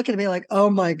probably looking at me like, oh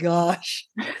my gosh.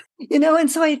 And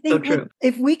so I think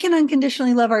if we can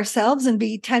unconditionally love ourselves and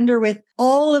be tender with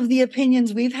all of the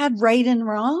opinions we've had right and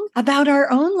wrong about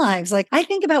our own lives. Like I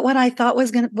think about what I thought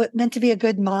was what meant to be a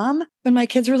good mom when my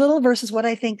kids were little versus what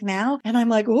I think now. And I'm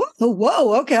like,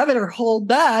 whoa, okay, I better hold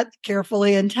that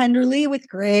carefully and tenderly with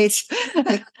grace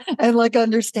and like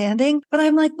understanding. But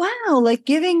I'm like, wow, like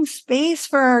giving space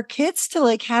for our kids to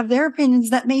like have their opinions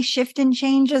that may shift and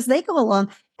change as they go along.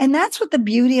 And that's what the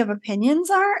beauty of opinions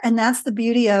are. And that's the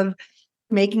beauty of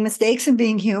making mistakes and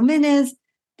being human is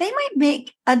they might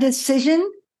make a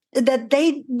decision that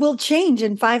they will change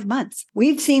in 5 months.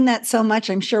 We've seen that so much,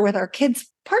 I'm sure, with our kids'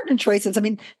 partner choices. I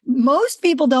mean, most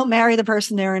people don't marry the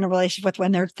person they're in a relationship with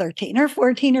when they're 13 or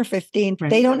 14 or 15. Right.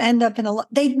 They don't end up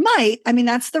they might. I mean,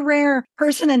 that's the rare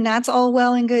person and that's all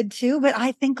well and good too. But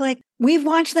I think like we've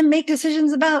watched them make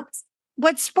decisions about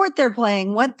what sport they're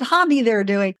playing, what hobby they're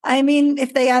doing. I mean,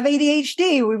 if they have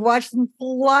ADHD, we've watched them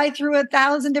fly through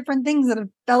 1,000 different things that have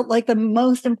felt like the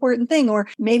most important thing. Or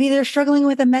maybe they're struggling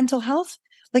with a mental health,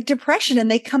 like depression, and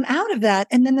they come out of that.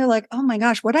 And then they're like, oh my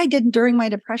gosh, what I did during my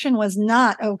depression was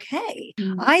not okay.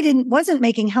 I wasn't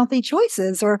making healthy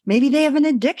choices. Or maybe they have an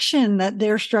addiction that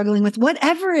they're struggling with,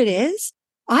 whatever it is.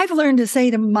 I've learned to say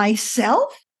to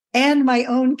myself, and my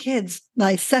own kids.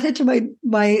 I said it to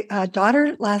my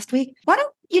daughter last week. Why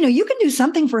don't, you can do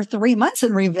something for 3 months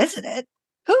and revisit it.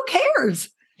 Who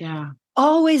cares? Yeah.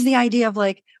 Always the idea of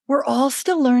like, we're all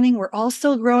still learning. We're all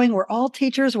still growing. We're all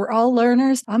teachers. We're all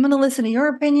learners. I'm going to listen to your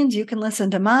opinions. You can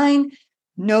listen to mine.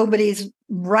 Nobody's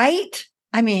right.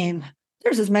 I mean,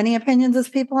 there's as many opinions as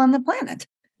people on the planet.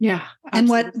 Yeah.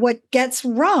 Absolutely. And what gets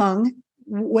wrong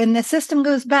when the system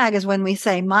goes back is when we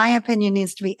say, my opinion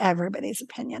needs to be everybody's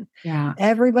opinion. Yeah.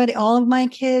 Everybody, all of my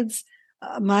kids,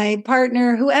 my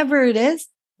partner, whoever it is,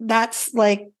 that's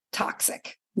like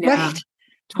toxic, right?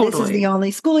 Totally. This is the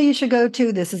only school you should go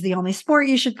to. This is the only sport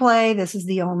you should play. This is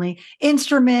the only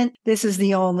instrument. This is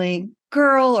the only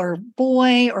girl or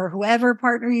boy or whoever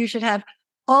partner you should have.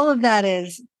 All of that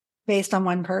is based on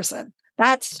one person.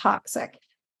 That's toxic.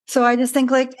 So I just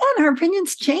think like, our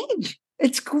opinions change.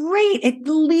 It's great. It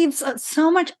leaves so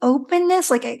much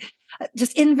openness, like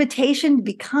just invitation to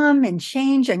become and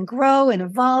change and grow and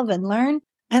evolve and learn.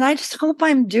 And I just hope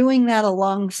I'm doing that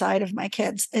alongside of my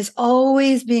kids, is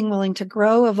always being willing to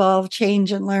grow, evolve,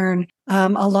 change, and learn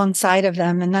alongside of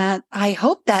them. And that I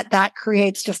hope that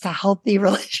creates just a healthy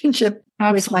relationship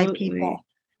with my people.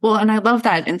 Well, and I love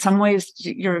that in some ways,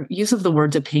 your use of the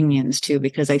words opinions too,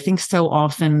 because I think so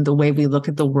often the way we look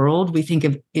at the world, we think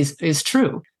of is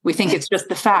true. We think it's just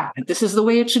the fact that this is the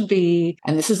way it should be.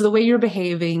 And this is the way you're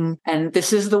behaving. And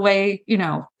this is the way,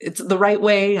 it's the right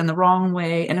way and the wrong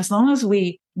way. And as long as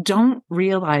we don't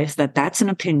realize that that's an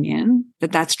opinion,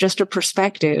 that that's just a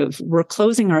perspective, we're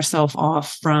closing ourselves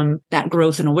off from that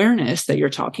growth and awareness that you're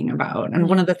talking about. And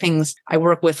one of the things I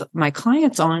work with my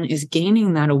clients on is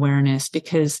gaining that awareness,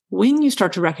 because when you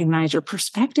start to recognize your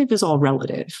perspective is all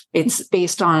relative, it's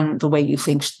based on the way you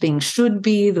think things should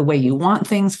be, the way you want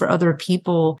things for other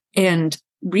people, and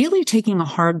really taking a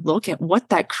hard look at what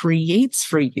that creates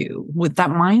for you, what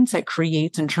that mindset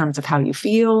creates in terms of how you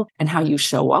feel and how you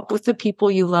show up with the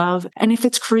people you love. And if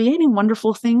it's creating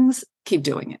wonderful things, keep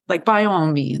doing it. Like by all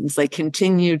means, like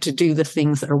continue to do the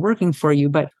things that are working for you.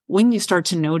 But when you start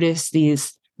to notice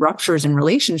these ruptures in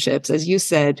relationships, as you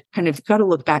said, kind of got to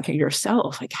look back at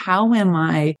yourself. Like, how am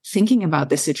I thinking about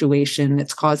this situation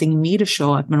that's causing me to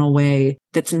show up in a way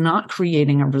that's not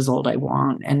creating a result I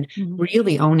want? And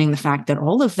really owning the fact that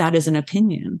all of that is an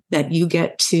opinion that you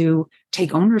get to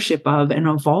take ownership of and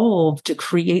evolve to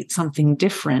create something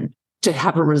different, to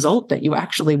have a result that you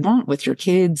actually want with your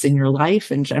kids and your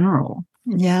life in general.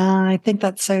 Yeah, I think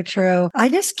that's so true. I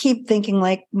just keep thinking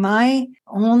like my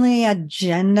only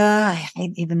agenda, I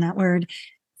hate even that word,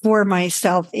 for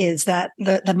myself is that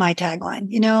the my tagline,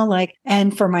 like,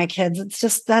 and for my kids, it's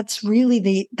just, that's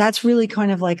really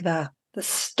kind of like the the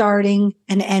starting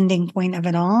and ending point of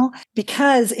it all.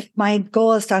 Because if my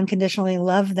goal is to unconditionally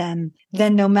love them,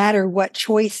 then no matter what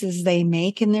choices they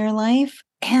make in their life,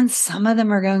 and some of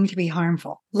them are going to be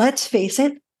harmful. Let's face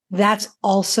it, that's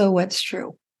also what's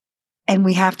true. And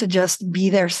we have to just be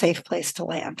their safe place to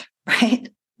land, right?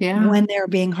 Yeah. When they're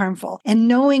being harmful, and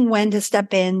knowing when to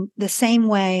step in the same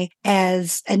way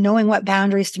as, and knowing what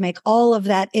boundaries to make. All of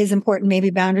that is important. Maybe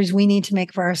boundaries we need to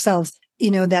make for ourselves,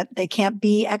 that they can't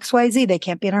be XYZ. They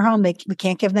can't be in our home. We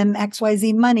can't give them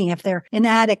XYZ money if they're an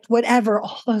addict, whatever,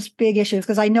 all those big issues.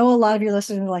 Because I know a lot of your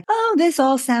listeners are like, oh, this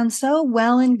all sounds so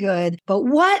well and good, but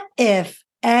what if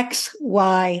X,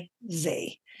 Y,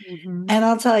 Z? Mm-hmm. And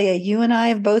I'll tell you, you and I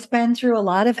have both been through a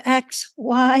lot of X,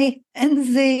 Y, and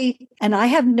Z. And I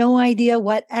have no idea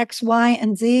what X, Y,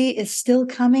 and Z is still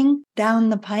coming down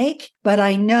the pike. But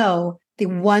I know the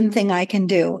one thing I can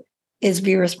do is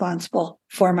be responsible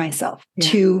for myself,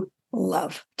 to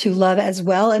love as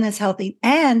well and as healthy.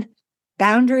 And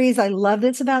boundaries, I love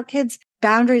this about kids.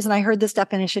 Boundaries, and I heard this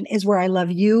definition, is where I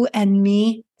love you and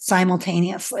me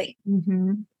simultaneously.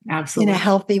 Mm-hmm. Absolutely. In a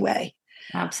healthy way.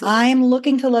 Absolutely. I'm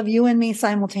looking to love you and me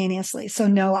simultaneously. So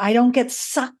no, I don't get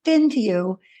sucked into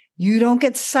you. You don't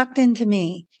get sucked into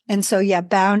me. And so,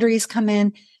 boundaries come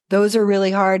in. Those are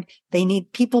really hard. They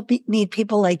need people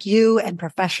like you and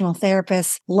professional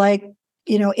therapists. Like,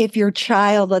 if your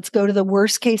child, let's go to the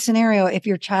worst case scenario. If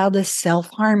your child is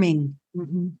self-harming,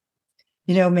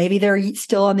 maybe they're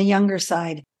still on the younger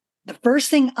side. The first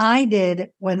thing I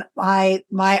did when I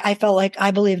felt like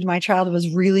I believed my child was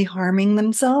really harming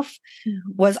themselves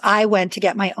was I went to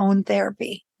get my own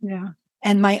therapy. Yeah.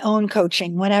 And my own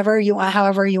coaching, however you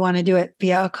want to do it,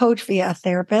 via a coach, via a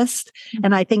therapist. Mm-hmm.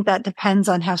 And I think that depends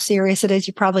on how serious it is.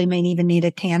 You probably may even need a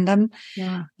tandem.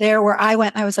 Yeah. There where I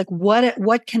went, I was like,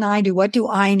 what can I do? What do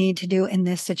I need to do in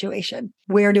this situation?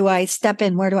 Where do I step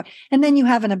in? And then you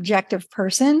have an objective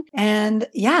person. And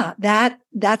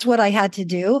that's what I had to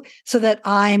do so that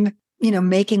I'm,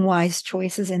 making wise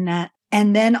choices in that.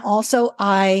 And then also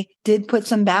I did put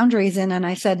some boundaries in, and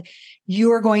I said,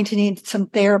 you are going to need some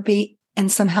therapy and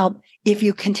some help if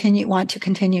you want to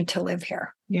continue to live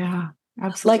here. Yeah,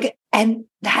 absolutely. And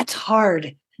that's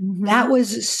hard. Mm-hmm. That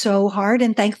was so hard.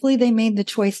 And thankfully they made the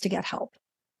choice to get help.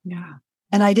 Yeah.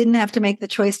 And I didn't have to make the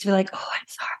choice to be like, oh, I'm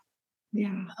sorry.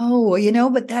 Yeah. Oh,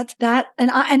 but that's that.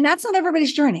 And that's not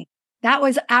everybody's journey. That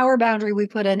was our boundary we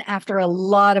put in after a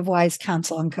lot of wise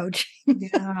counsel and coaching.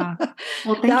 Yeah.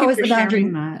 Well, thank you for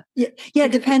sharing that. Yeah.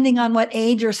 Depending on what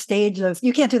age or stage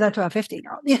you can't do that to a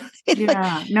 15-year-old.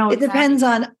 It depends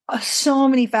on so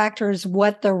many factors,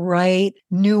 what the right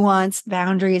nuanced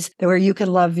boundaries where you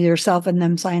can love yourself and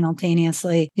them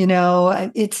simultaneously.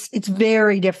 It's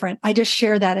very different. I just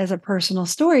share that as a personal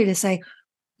story to say,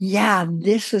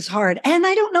 this is hard. And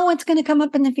I don't know what's going to come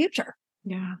up in the future.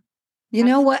 Yeah. You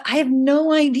know what? I have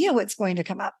no idea what's going to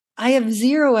come up. I have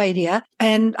zero idea.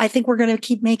 And I think we're going to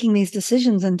keep making these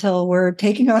decisions until we're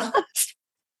taking our lives.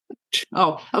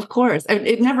 Oh, of course.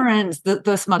 It never ends,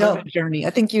 this motherhood journey. I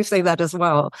think you say that as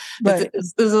well. Right.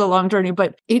 This is a long journey,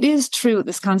 but it is true.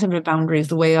 This concept of boundaries,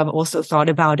 the way I've also thought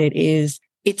about it is,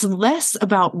 it's less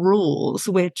about rules,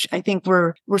 which I think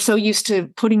we're so used to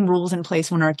putting rules in place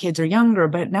when our kids are younger.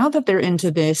 But now that they're into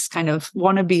this kind of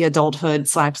wannabe adulthood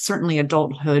 / certainly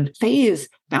adulthood phase,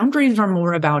 boundaries are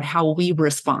more about how we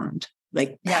respond,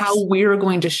 how we're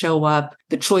going to show up,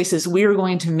 the choices we're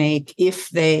going to make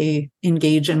if they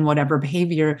engage in whatever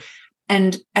behavior.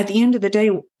 And at the end of the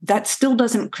day, that still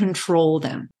doesn't control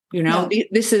them.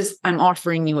 This is, I'm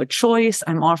offering you a choice.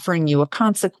 I'm offering you a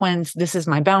consequence. This is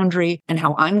my boundary and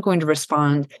how I'm going to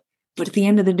respond. But at the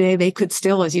end of the day, they could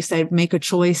still, as you said, make a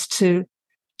choice to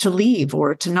leave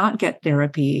or to not get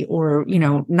therapy or,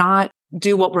 not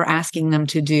do what we're asking them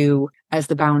to do as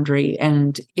the boundary.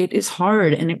 And it is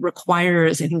hard. And it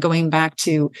requires, I think, going back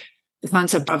to the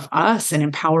concept of us and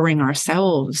empowering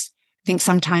ourselves, I think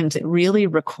sometimes it really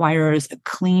requires a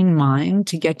clean mind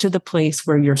to get to the place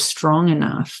where you're strong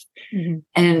enough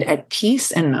and at peace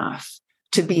enough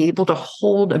to be able to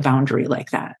hold a boundary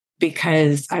like that.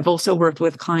 Because I've also worked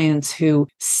with clients who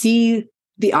see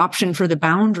the option for the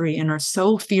boundary and are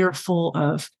so fearful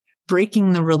of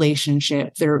breaking the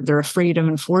relationship. They're afraid of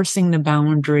enforcing the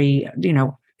boundary,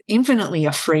 infinitely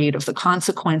afraid of the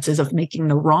consequences of making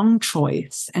the wrong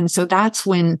choice. And so that's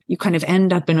when you kind of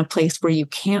end up in a place where you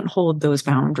can't hold those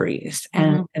boundaries.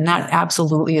 And that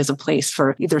absolutely is a place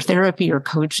for either therapy or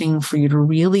coaching for you to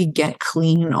really get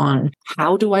clean on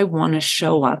how do I want to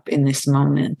show up in this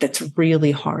moment that's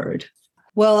really hard.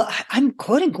 Well, I'm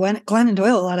quoting Glennon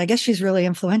Doyle a lot. I guess she's really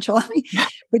influential.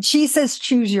 But she says,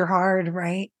 choose your hard,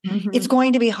 right? Mm-hmm. It's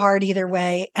going to be hard either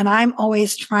way. And I'm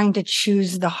always trying to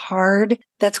choose the hard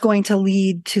that's going to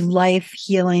lead to life,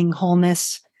 healing,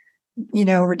 wholeness,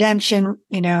 redemption,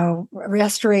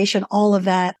 restoration, all of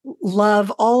that,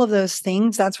 love, all of those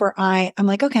things. That's where I'm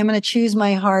like, okay, I'm going to choose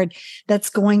my hard that's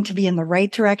going to be in the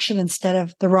right direction instead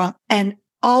of the wrong. And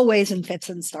always in fits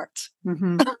and starts.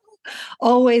 Mm-hmm.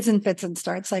 Always in fits and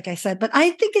starts, like I said. But I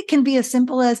think it can be as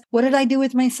simple as, what did I do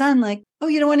with my son? Like, oh,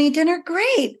 you don't want to eat dinner?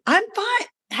 Great. I'm fine.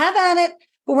 Have at it.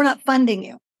 But we're not funding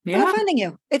you. Yeah. We're not funding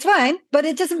you. It's fine. But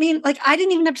it doesn't mean, like, I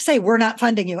didn't even have to say, we're not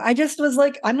funding you. I just was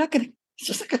like, I'm not going to, it's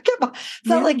just like, come on. It's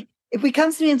not like, if he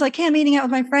comes to me and it's like, hey, I'm eating out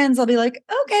with my friends, I'll be like,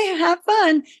 okay, have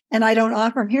fun. And I don't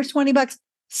offer him, here's $20.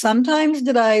 Sometimes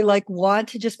did I want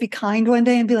to just be kind one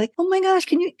day and be like, oh my gosh,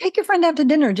 can you take your friend out to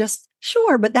dinner? Just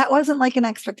sure. But that wasn't like an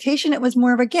expectation. It was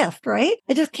more of a gift, right?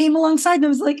 It just came alongside and I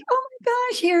was like, oh my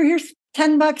gosh, here's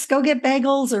 $10, go get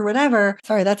bagels or whatever.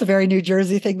 Sorry, that's a very New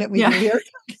Jersey thing that we do here.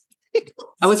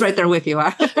 I was right there with you.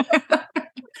 But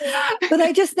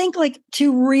I just think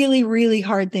two really, really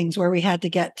hard things where we had to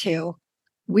get to.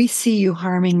 We see you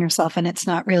harming yourself and it's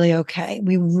not really okay.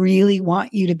 We really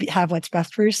want you to have what's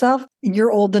best for yourself. And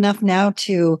you're old enough now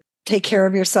to take care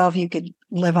of yourself. You could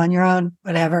live on your own,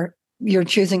 whatever. You're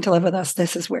choosing to live with us.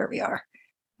 This is where we are.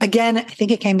 Again, I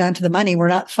think it came down to the money. We're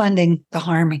not funding the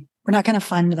harming. We're not going to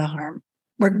fund the harm.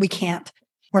 We can't.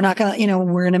 We're not going to,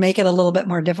 we're going to make it a little bit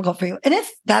more difficult for you. And if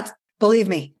that's, believe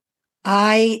me,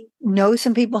 I know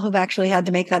some people who've actually had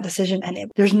to make that decision,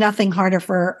 and there's nothing harder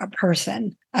for a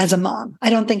person as a mom.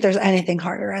 I don't think there's anything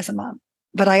harder as a mom.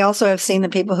 But I also have seen the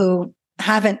people who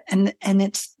haven't, and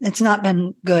it's not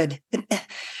been good.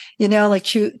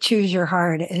 Choose your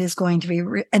hard. It is going to be,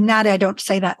 and that I don't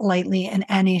say that lightly in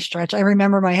any stretch. I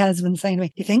remember my husband saying to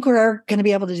me, "You think we're going to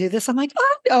be able to do this?" I'm like,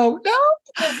 "Oh,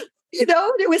 no."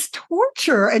 It was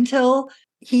torture until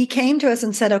he came to us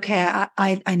and said, "Okay,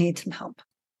 I need some help."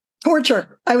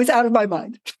 Torture. I was out of my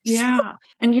mind. Yeah.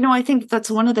 And, I think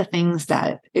that's one of the things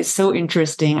that is so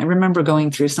interesting. I remember going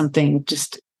through something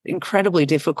just incredibly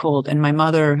difficult. And my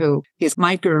mother, who is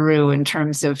my guru in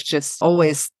terms of just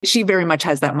always, she very much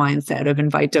has that mindset of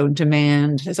invite, don't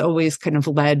demand, has always kind of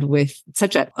led with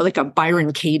such a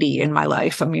Byron Katie in my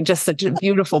life. I mean, just such a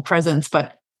beautiful presence.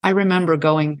 But I remember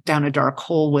going down a dark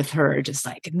hole with her, just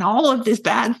and all of these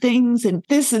bad things and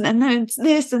this, and then it's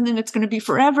this, and then it's going to be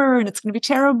forever and it's going to be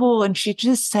terrible. And she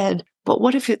just said, but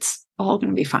what if it's all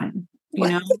going to be fine?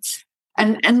 And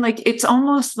it's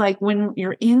almost like when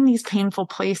you're in these painful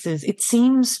places, it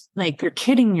seems like you're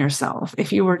kidding yourself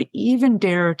if you were to even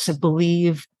dare to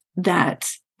believe that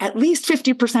at least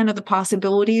 50% of the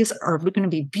possibilities are going to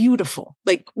be beautiful,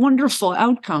 wonderful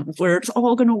outcomes where it's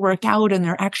all going to work out and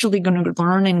they're actually going to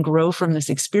learn and grow from this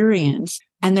experience.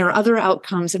 And there are other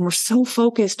outcomes. And we're so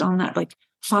focused on that, 5%,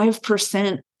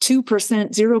 2%,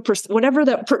 0%, whatever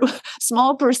that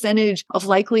small percentage of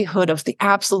likelihood of the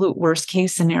absolute worst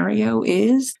case scenario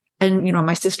is. And,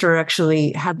 my sister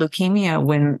actually had leukemia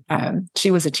when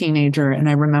she was a teenager. And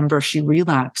I remember she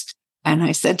relapsed. And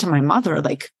I said to my mother,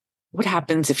 what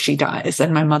happens if she dies?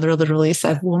 And my mother literally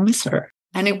said, we'll miss her.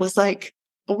 And it was well,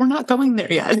 we're not going there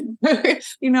yet.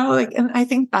 And I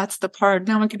think that's the part,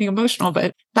 now I'm getting emotional,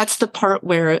 but that's the part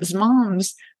where as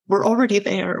moms, we're already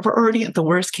there. We're already at the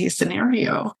worst case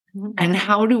scenario. Mm-hmm. And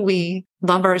how do we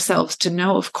love ourselves to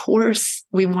know, of course,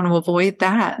 we want to avoid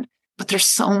that, but there's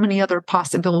so many other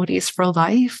possibilities for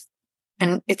life.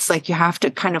 And it's you have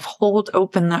to kind of hold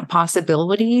open that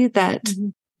possibility that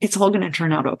it's all going to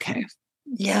turn out okay.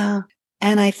 Yeah.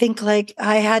 And I think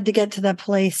I had to get to that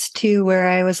place too, where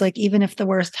I was even if the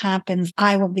worst happens,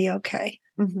 I will be okay.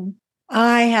 Mm-hmm.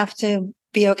 I have to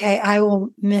be okay. I will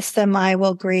miss them. I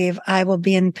will grieve. I will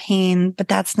be in pain, but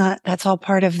that's all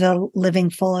part of the living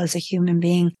full as a human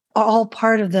being, all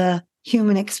part of the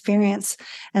human experience.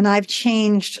 And I've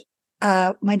changed.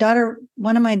 My daughter,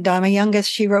 my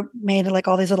youngest, she made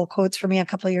all these little quotes for me a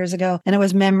couple of years ago. And it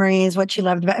was memories, what she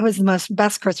loved about it. Was the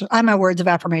best Christmas. I'm a words of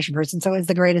affirmation person. So it was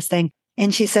the greatest thing.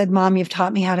 And she said, Mom, you've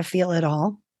taught me how to feel it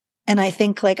all. And I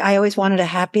think I always wanted a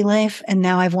happy life. And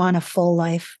now I want a full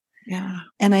life. Yeah.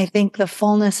 And I think the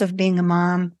fullness of being a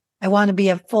mom, I want to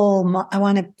be I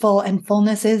want a full, and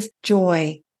fullness is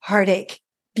joy, heartache,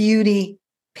 beauty,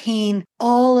 pain,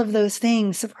 all of those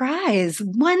things, surprise,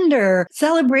 wonder,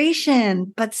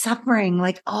 celebration, but suffering,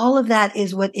 all of that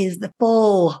is what is the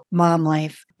full mom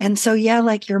life. And so, yeah,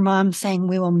 your mom saying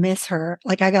we will miss her.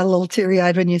 I got a little teary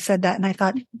eyed when you said that. And I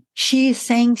thought she's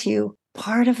saying to you,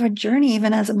 part of a journey,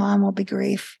 even as a mom, will be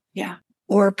grief. Yeah.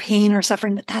 Or pain or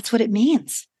suffering. But that's what it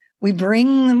means. We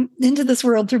bring them into this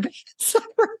world through pain and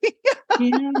suffering.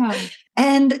 Yeah.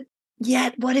 And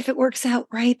yet what if it works out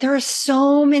right? There are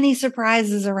so many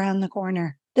surprises around the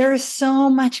corner. There is so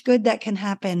much good that can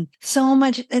happen. So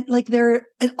much,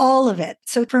 all of it.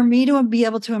 So for me to be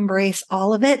able to embrace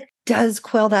all of it does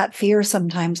quell that fear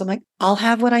sometimes. I'm like, I'll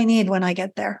have what I need when I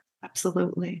get there.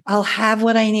 Absolutely. I'll have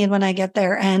what I need when I get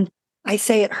there. And I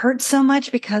say it hurts so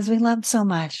much because we love so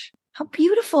much. How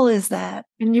beautiful is that?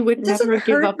 And you would never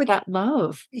give up that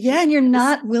love. Yeah. And you're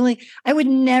not willing. I would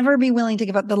never be willing to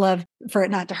give up the love for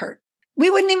it not to hurt. We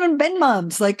wouldn't even been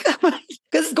moms, like, because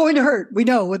it's going to hurt. We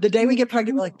know the day we get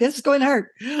pregnant, we're like, this is going to hurt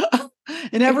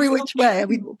in every which way. I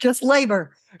mean, just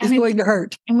labor is going to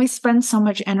hurt. And we spend so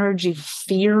much energy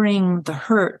fearing the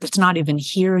hurt that's not even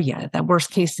here yet, that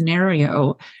worst case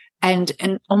scenario, and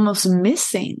almost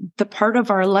missing the part of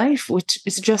our life, which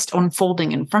is just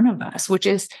unfolding in front of us, which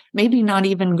is maybe not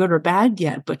even good or bad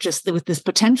yet, but just with this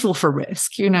potential for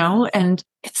risk, and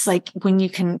it's like when you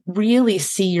can really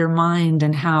see your mind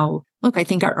and how, look, I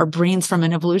think our brains from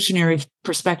an evolutionary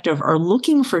perspective are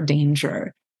looking for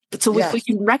danger. But so if we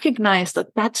can recognize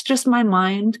that that's just my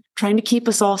mind trying to keep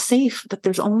us all safe, that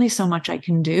there's only so much I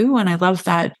can do. And I love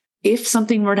that if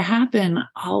something were to happen,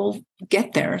 I'll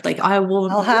get there. Like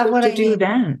I'll have what I do need.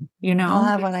 Then, I'll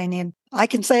have what I need. I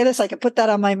can say this, I can put that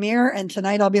on my mirror, and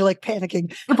tonight I'll be like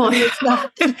panicking. I mean, it's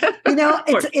not,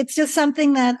 it's just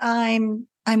something that I'm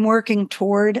working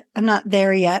toward. I'm not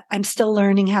there yet. I'm still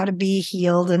learning how to be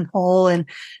healed and whole, and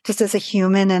just as a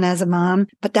human and as a mom.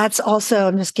 But that's also,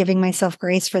 I'm just giving myself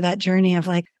grace for that journey of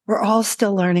like, we're all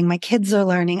still learning. My kids are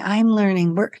learning. I'm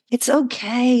learning. It's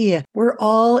okay. We're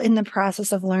all in the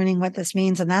process of learning what this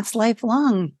means. And that's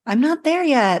lifelong. I'm not there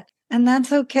yet. And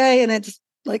that's okay. And it's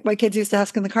like my kids used to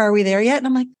ask in the car, are we there yet? And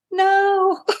I'm like,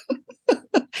 no.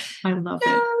 I love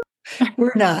it.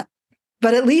 We're not.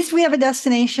 But at least we have a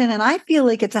destination. And I feel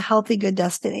like it's a healthy, good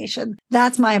destination.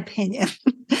 That's my opinion.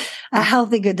 A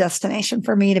healthy, good destination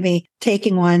for me to be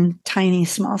taking one tiny,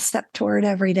 small step toward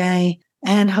every day.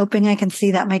 And hoping I can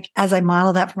see that as I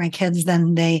model that for my kids,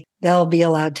 then they'll be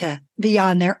allowed to be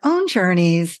on their own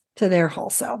journeys to their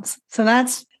whole selves. So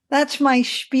that's my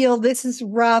spiel. This is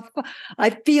rough.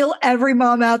 I feel every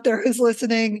mom out there who's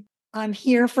listening. I'm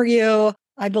here for you.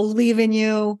 I believe in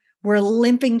you. We're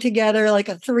limping together like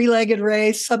a 3-legged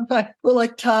race. Sometimes we're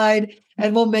like tied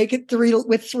and we'll make it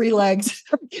with 3 legs.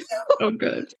 Oh,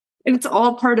 good. And it's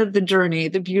all part of the journey,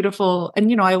 the beautiful.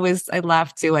 And, I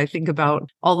laugh too. I think about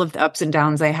all of the ups and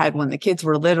downs I had when the kids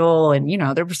were little, and,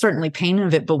 there was certainly pain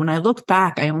of it. But when I look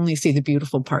back, I only see the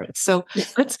beautiful parts. So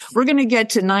we're going to get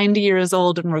to 90 years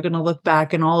old and we're going to look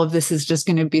back, and all of this is just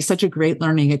going to be such a great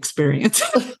learning experience.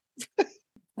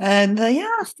 And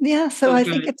so I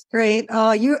think it's great.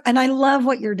 And I love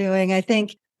what you're doing. I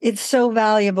think it's so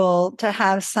valuable to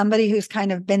have somebody who's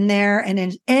kind of been there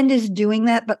and is doing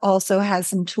that, but also has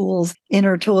some tools in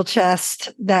her tool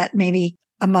chest that maybe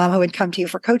a mom who would come to you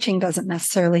for coaching doesn't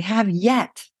necessarily have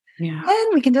yet. Yeah.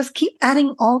 And we can just keep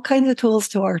adding all kinds of tools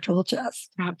to our tool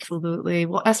chest. Absolutely.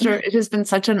 Well, Esther, it has been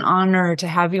such an honor to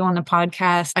have you on the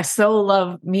podcast. I so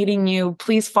love meeting you.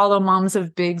 Please follow Moms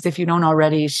of Bigs if you don't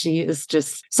already. She is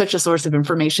just such a source of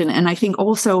information. And I think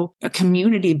also a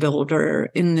community builder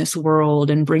in this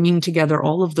world, and bringing together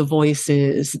all of the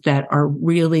voices that are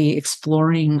really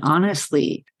exploring,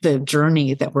 honestly, the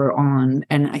journey that we're on.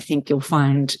 And I think you'll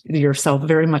find yourself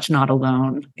very much not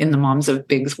alone in the Moms of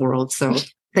Bigs world. So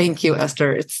thank you,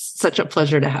 Esther. It's such a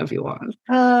pleasure to have you on.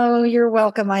 Oh, you're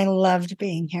welcome. I loved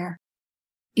being here.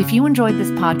 If you enjoyed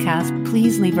this podcast,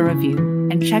 please leave a review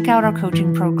and check out our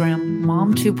coaching program,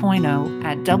 Mom 2.0,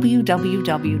 at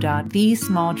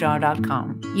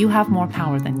www.thesmalljar.com. You have more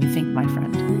power than you think, my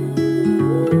friend.